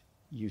act,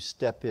 you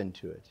step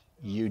into it,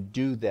 you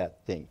do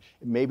that thing.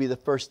 Maybe the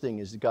first thing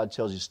is that God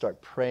tells you to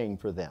start praying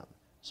for them.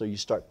 So you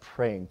start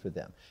praying for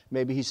them.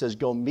 Maybe he says,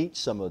 go meet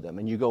some of them,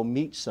 and you go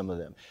meet some of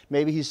them.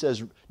 Maybe he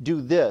says, do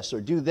this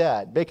or do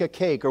that, bake a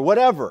cake or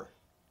whatever.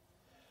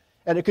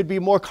 And it could be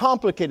more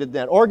complicated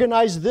than that.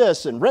 Organize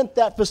this and rent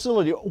that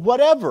facility,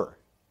 whatever.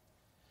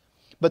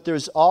 But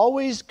there's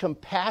always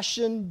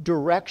compassion,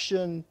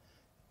 direction,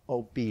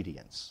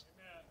 obedience.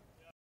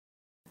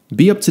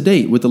 Be up to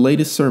date with the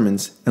latest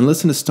sermons and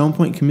listen to Stone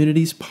Point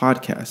Community's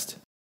podcast.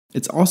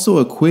 It's also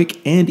a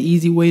quick and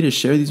easy way to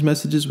share these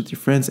messages with your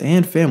friends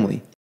and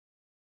family.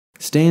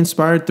 Stay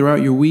inspired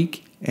throughout your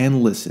week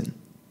and listen.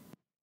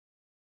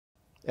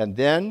 And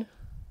then,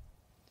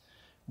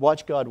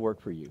 watch God work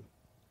for you.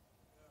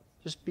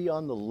 Just be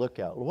on the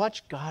lookout.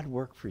 Watch God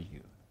work for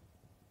you.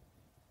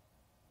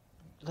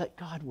 Let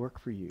God work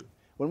for you.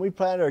 When we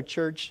planted our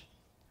church,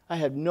 I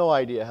had no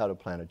idea how to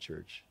plant a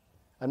church.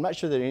 I'm not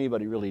sure that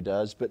anybody really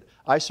does, but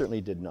I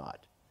certainly did not.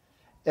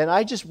 And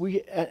I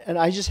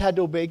just had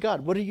to obey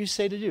God. What do you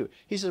say to do?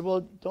 He said,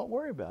 well, don't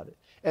worry about it.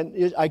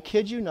 And I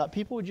kid you not,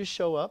 people would just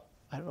show up.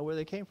 I don't know where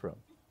they came from.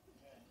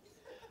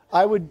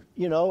 I would,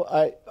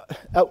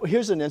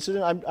 here's an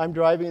incident. I'm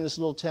driving in this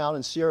little town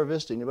in Sierra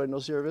Vista. Anybody know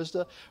Sierra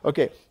Vista?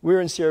 Okay, we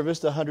were in Sierra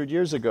Vista 100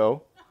 years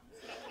ago.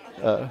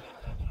 I'm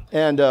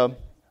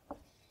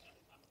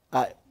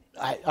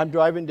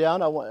driving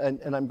down,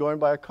 and I'm going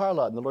by a car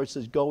lot, and the Lord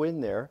says, go in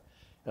there.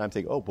 And I'm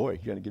thinking, oh boy,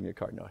 you're going to give me a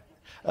car? No.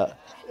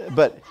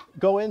 But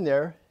go in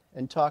there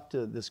and talk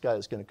to this guy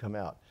that's going to come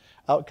out.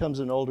 Out comes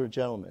an older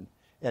gentleman.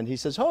 And he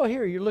says, oh,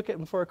 here, you're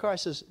looking for a car. I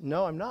says,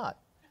 no, I'm not.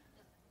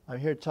 I'm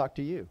here to talk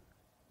to you.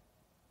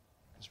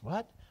 I said,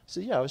 what? I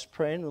said, yeah, I was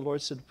praying, and the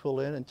Lord said,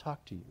 pull in and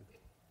talk to you.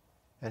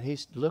 And he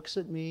looks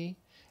at me,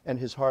 and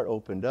his heart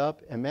opened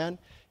up. And man,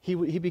 he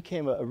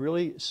became a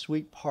really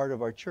sweet part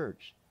of our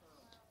church.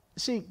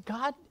 See,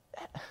 God,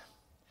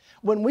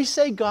 when we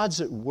say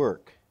God's at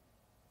work,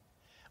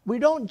 we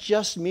don't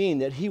just mean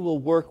that he will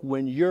work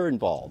when you're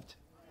involved.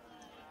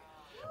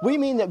 We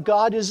mean that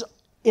God is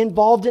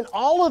involved in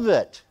all of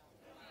it.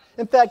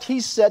 In fact,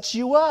 he sets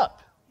you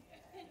up.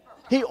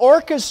 He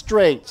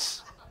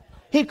orchestrates.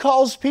 He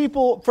calls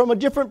people from a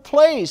different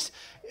place.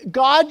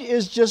 God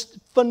is just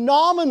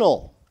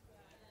phenomenal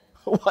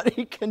what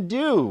he can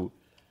do.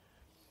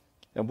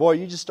 And boy,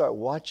 you just start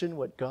watching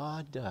what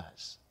God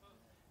does.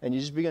 And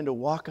you just begin to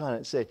walk on it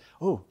and say,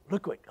 oh my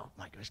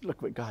gosh,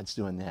 look what God's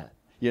doing that.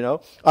 You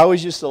know, I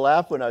always used to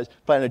laugh when I was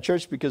planning a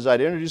church because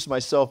I'd introduce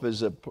myself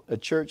as a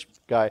church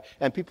guy,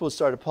 and people would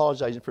start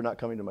apologizing for not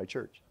coming to my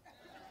church.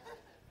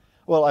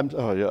 Well, I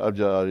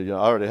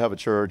already have a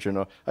church, you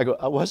know. I go,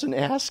 I wasn't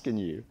asking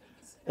you.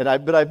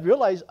 But I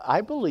realized,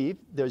 I believe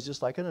there's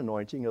just like an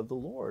anointing of the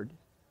Lord,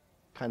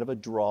 kind of a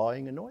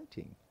drawing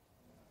anointing.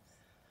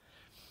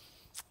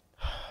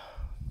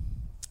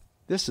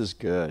 This is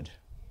good.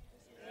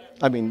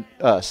 I mean,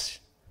 us.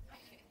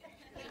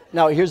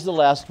 Now, here's the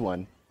last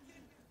one.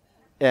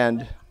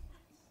 And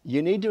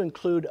you need to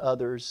include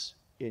others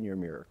in your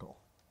miracle.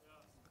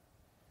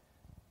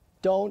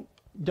 Don't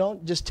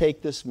just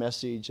take this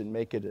message and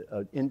make it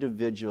an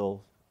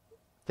individual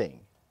thing.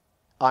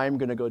 I'm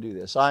going to go do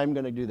this. I'm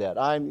going to do that.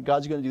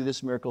 God's going to do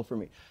this miracle for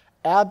me.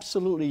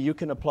 Absolutely, you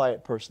can apply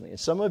it personally. And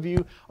some of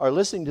you are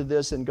listening to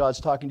this and God's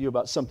talking to you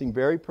about something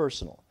very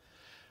personal.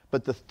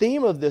 But the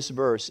theme of this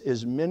verse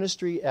is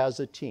ministry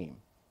as a team.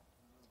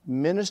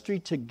 Ministry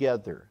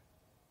together.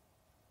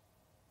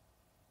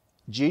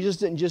 Jesus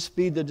didn't just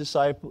feed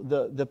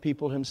the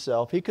people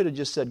himself. He could have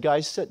just said,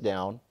 guys, sit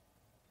down.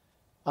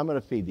 I'm going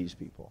to feed these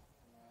people.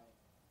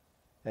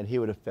 And he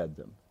would have fed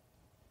them.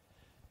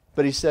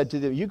 But he said to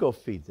them, you go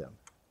feed them.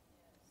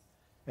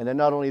 And then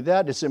not only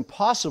that, it's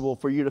impossible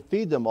for you to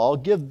feed them all.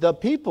 Give the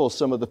people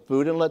some of the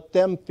food and let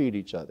them feed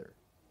each other.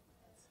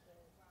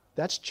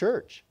 That's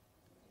church.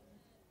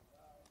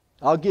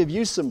 I'll give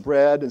you some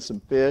bread and some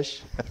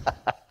fish.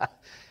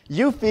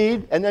 You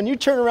feed, and then you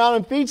turn around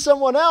and feed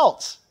someone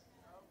else.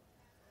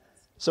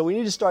 So we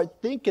need to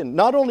start thinking,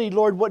 not only,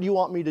 Lord, what do you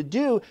want me to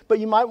do, but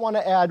you might want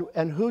to add,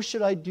 and who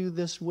should I do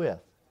this with?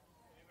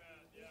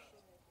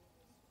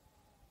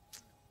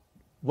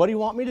 What do you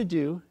want me to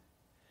do,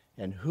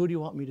 and who do you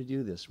want me to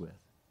do this with?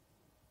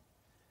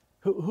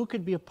 Who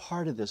could be a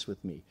part of this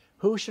with me?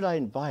 Who should I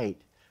invite?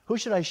 Who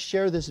should I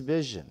share this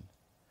vision?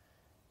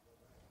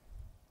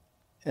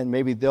 And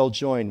maybe they'll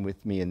join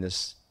with me in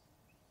this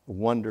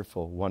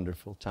wonderful,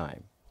 wonderful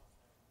time.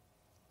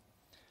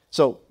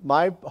 So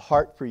my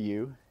heart for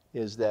you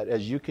is that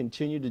as you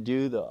continue to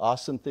do the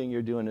awesome thing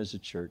you're doing as a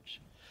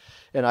church,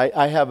 and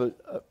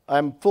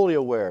I'm fully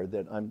aware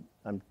that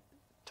I'm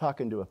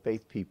talking to a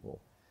faith people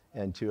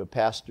and to a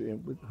pastor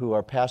who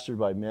are pastored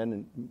by men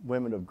and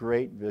women of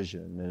great vision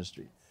and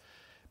ministry.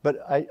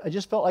 But I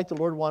just felt like the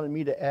Lord wanted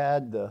me to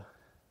add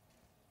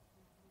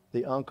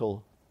the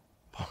uncle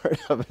part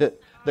of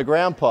it, the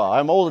grandpa.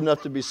 I'm old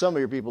enough to be some of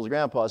your people's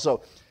grandpa.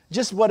 So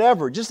just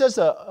whatever, just as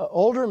an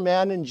older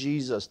man in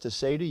Jesus to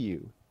say to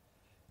you,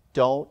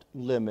 don't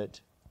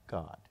limit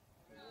God.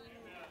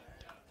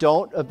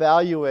 Don't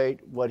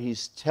evaluate what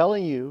he's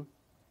telling you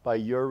by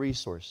your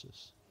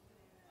resources.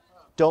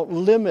 Don't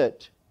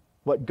limit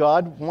what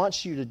God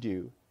wants you to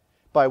do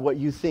by what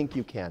you think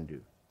you can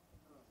do.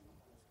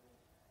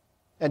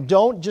 And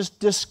don't just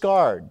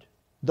discard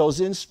those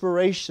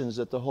inspirations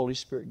that the Holy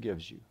Spirit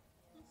gives you.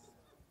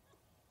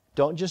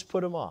 Don't just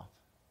put them off.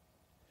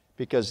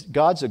 Because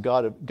God's a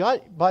God of...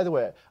 God, by the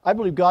way, I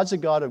believe God's a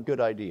God of good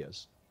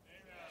ideas.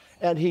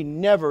 And He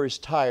never is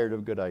tired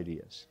of good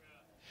ideas.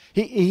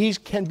 He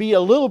can be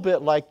a little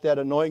bit like that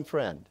annoying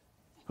friend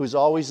who's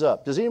always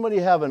up. Does anybody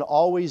have an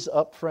always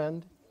up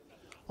friend?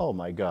 Oh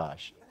my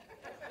gosh.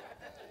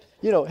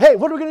 You know, hey,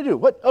 what are we going to do?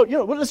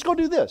 Let's go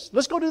do this.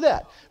 Let's go do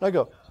that. And I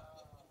go,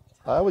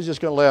 I was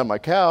just going to lay on my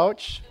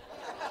couch.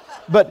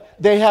 But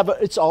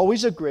it's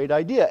always a great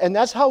idea. And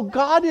that's how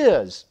God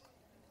is.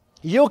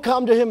 You'll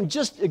come to Him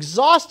just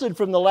exhausted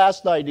from the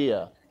last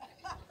idea.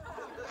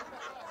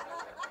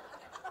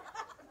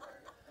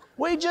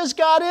 We just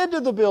got into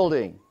the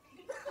building.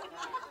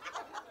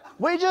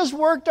 We just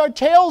worked our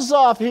tails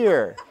off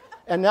here.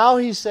 And now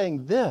He's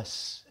saying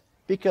this.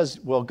 Because,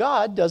 well,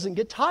 God doesn't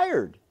get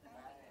tired.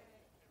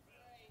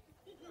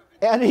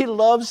 And He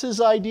loves His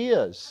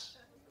ideas.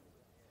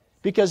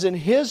 Because in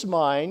His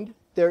mind,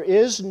 there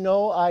is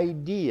no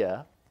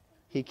idea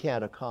He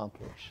can't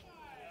accomplish.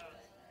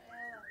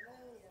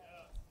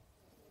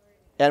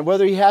 And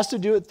whether He has to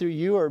do it through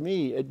you or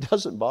me, it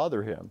doesn't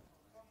bother Him.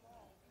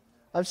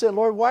 I'm saying,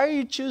 Lord, why are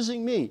you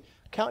choosing me?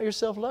 Count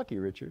yourself lucky,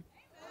 Richard.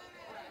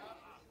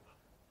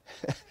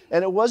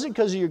 And it wasn't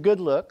because of your good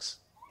looks.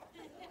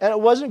 And it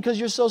wasn't because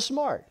you're so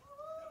smart.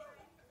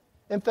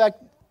 In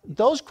fact,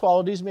 those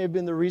qualities may have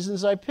been the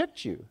reasons I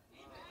picked you.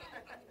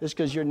 It's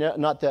because you're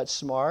not that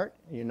smart,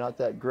 you're not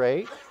that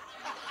great,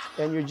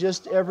 and you're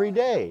just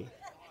everyday.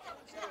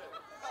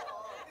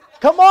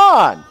 Come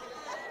on!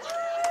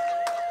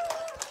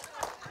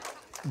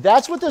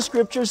 That's what the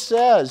Scripture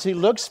says. He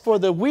looks for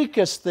the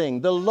weakest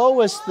thing, the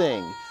lowest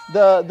thing,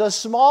 the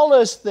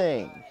smallest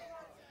thing.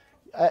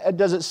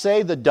 Does it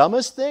say the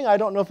dumbest thing? I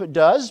don't know if it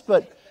does,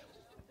 but...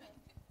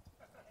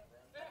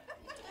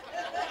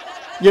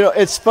 You know,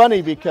 it's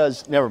funny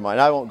because... Never mind,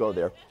 I won't go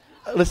there.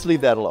 Let's leave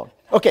that alone.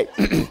 Okay.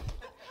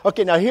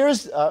 Okay, now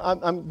here's...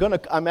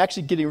 I'm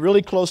actually getting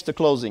really close to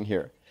closing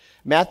here.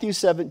 Matthew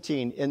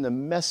 17 in the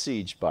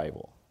Message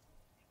Bible.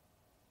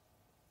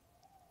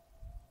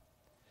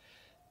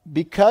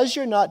 Because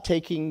you're not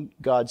taking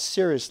God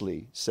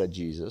seriously, said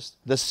Jesus,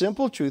 the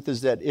simple truth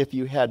is that if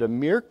you had a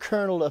mere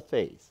kernel of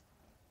faith,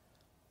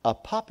 a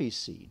poppy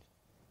seed,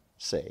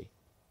 say,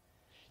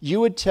 you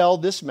would tell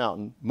this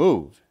mountain,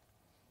 move,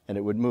 and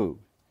it would move.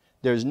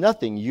 There's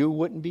nothing you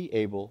wouldn't be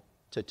able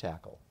to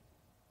tackle.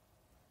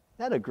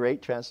 Isn't that a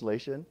great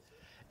translation?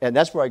 And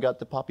that's where I got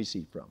the poppy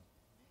seed from.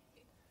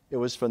 It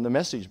was from the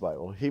Message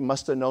Bible. He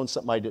must have known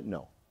something I didn't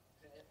know.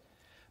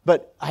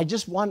 But I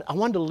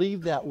wanted to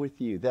leave that with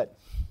you, that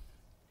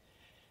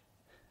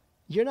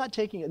you're not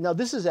taking it. Now,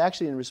 this is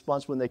actually in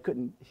response when they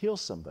couldn't heal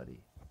somebody.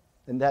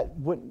 And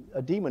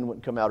a demon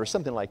wouldn't come out or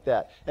something like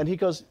that. And he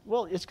goes,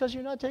 well, it's because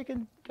you're not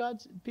taking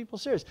God's people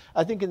serious.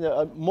 I think in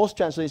the most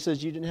translations it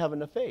says you didn't have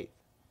enough faith.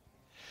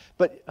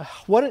 But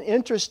what an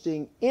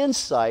interesting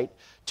insight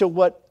to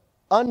what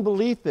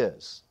unbelief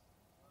is.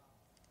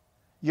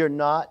 You're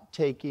not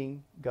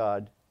taking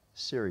God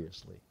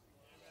seriously.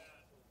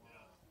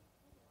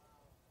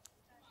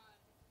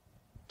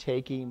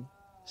 Take Him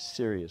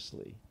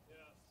seriously.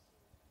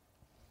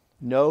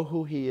 Know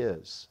who He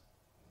is.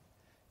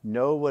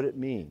 Know what it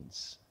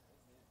means.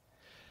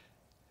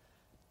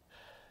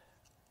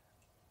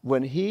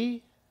 When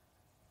He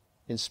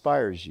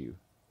inspires you,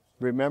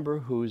 remember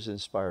who's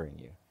inspiring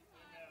you.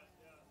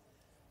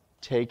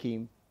 Take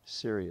Him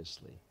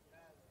seriously.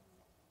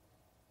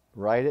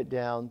 Write it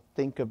down,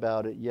 think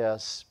about it,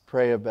 yes.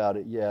 Pray about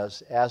it,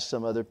 yes. Ask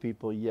some other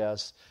people,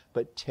 yes.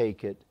 But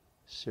take it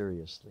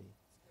seriously.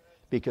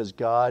 Because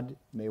God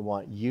may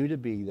want you to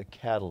be the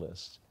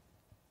catalyst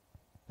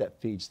that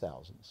feeds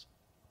thousands.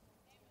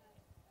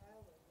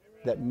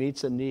 That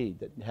meets a need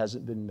that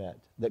hasn't been met.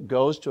 That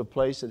goes to a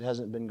place that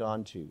hasn't been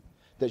gone to.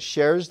 That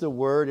shares the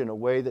word in a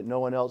way that no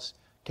one else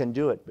can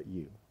do it but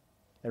you.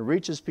 And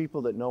reaches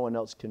people that no one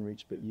else can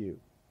reach but you.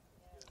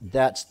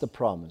 That's the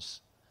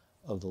promise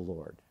of the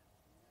Lord.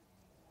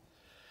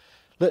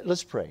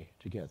 Let's pray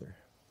together.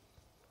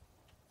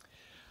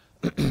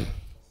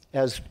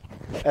 As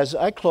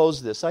I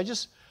close this,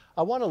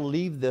 I want to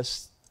leave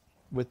this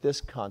with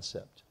this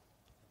concept.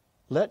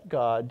 Let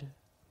God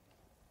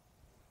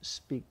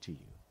speak to you.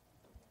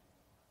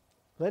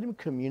 Let Him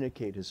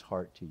communicate His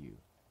heart to you.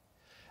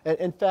 And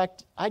in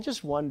fact, I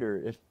just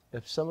wonder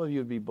if some of you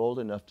would be bold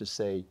enough to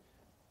say,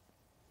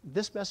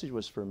 this message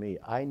was for me.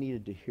 I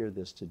needed to hear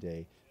this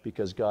today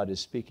because God is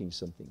speaking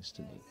some things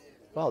to me.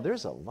 Wow,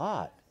 there's a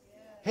lot.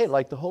 Hey,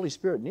 like the Holy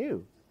Spirit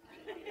knew.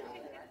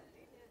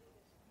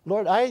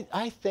 Lord,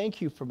 I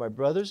thank You for my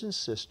brothers and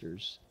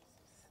sisters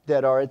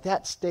that are at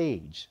that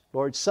stage.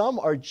 Lord, some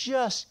are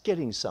just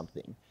getting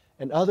something.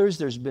 And others,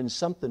 there's been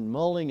something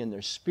mulling in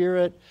their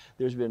spirit.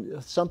 There's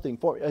been something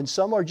and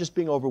some are just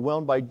being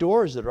overwhelmed by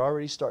doors that are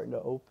already starting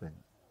to open.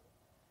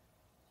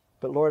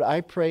 But Lord, I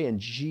pray in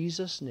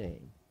Jesus'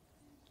 name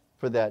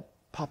for that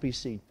poppy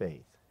seed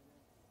faith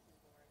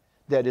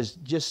that is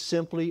just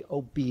simply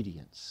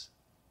obedience.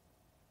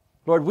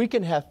 Lord, we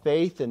can have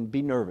faith and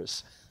be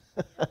nervous.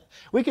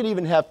 We can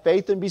even have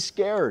faith and be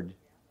scared.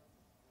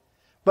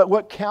 But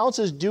what counts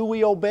is, do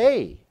we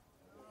obey?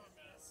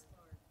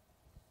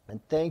 And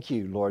thank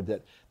you, Lord,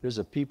 that there's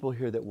a people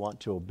here that want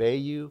to obey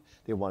you.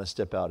 They want to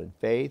step out in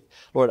faith.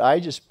 Lord, I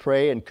just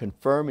pray and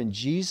confirm in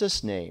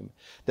Jesus' name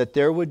that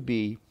there would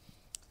be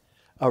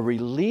a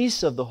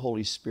release of the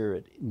Holy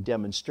Spirit in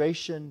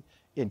demonstration,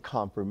 in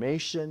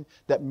confirmation,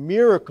 that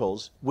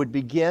miracles would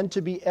begin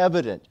to be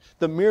evident.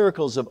 The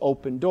miracles of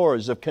open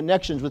doors, of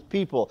connections with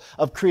people,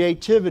 of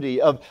creativity,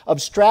 of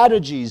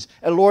strategies,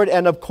 and Lord,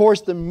 and of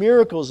course the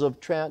miracles of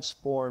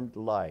transformed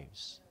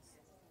lives.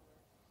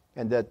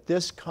 And that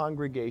this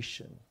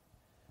congregation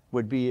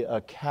would be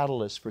a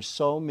catalyst for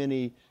so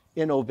many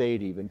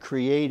innovative and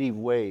creative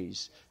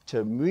ways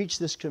to reach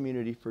this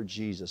community for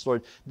Jesus.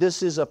 Lord,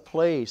 this is a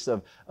place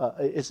of,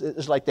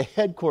 it's like the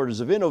headquarters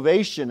of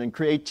innovation and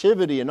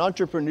creativity and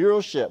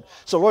entrepreneurship.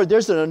 So Lord,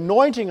 there's an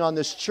anointing on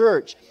this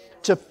church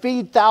to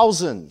feed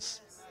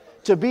thousands,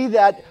 to be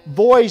that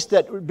voice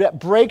that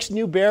breaks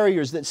new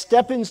barriers, that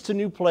steps into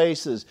new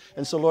places.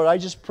 And so Lord, I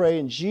just pray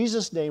in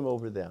Jesus' name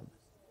over them,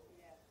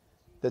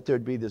 that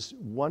there'd be this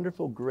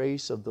wonderful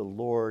grace of the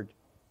Lord,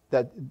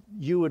 that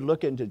you would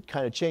look into,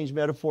 kind of change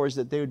metaphors,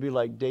 that they would be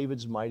like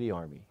David's mighty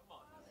army.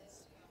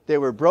 They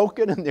were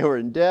broken and they were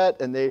in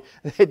debt and they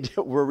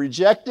were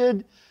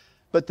rejected,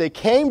 but they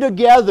came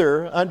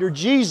together under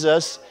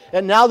Jesus,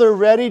 and now they're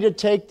ready to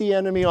take the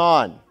enemy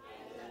on.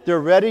 They're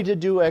ready to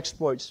do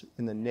exploits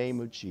in the name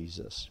of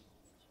Jesus.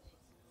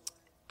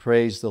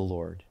 Praise the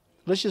Lord.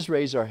 Let's just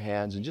raise our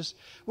hands and just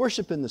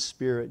worship in the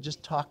Spirit.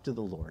 Just talk to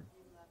the Lord.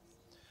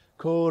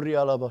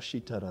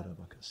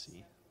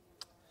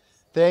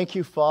 Thank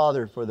you,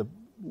 Father, for the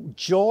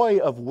joy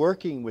of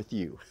working with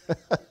you.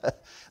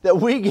 That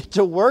we get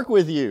to work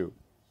with you.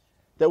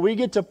 That we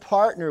get to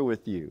partner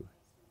with you.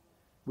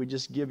 We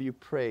just give you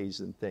praise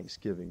and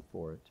thanksgiving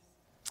for it.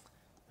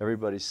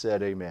 Everybody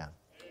said amen.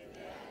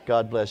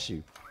 God bless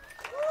you.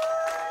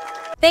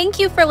 Thank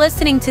you for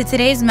listening to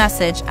today's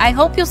message. I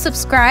hope you'll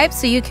subscribe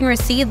so you can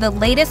receive the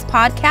latest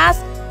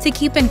podcast to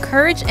keep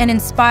encouraged and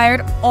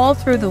inspired all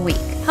through the week.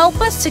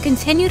 Help us to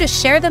continue to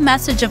share the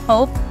message of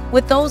hope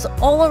with those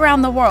all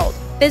around the world.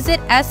 Visit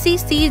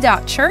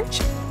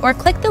scc.church or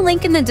click the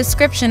link in the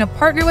description to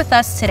partner with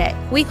us today.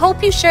 We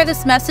hope you share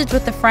this message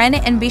with a friend,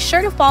 and be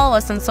sure to follow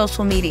us on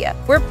social media.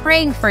 We're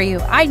praying for you.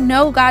 I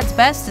know God's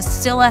best is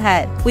still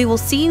ahead. We will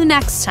see you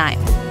next time.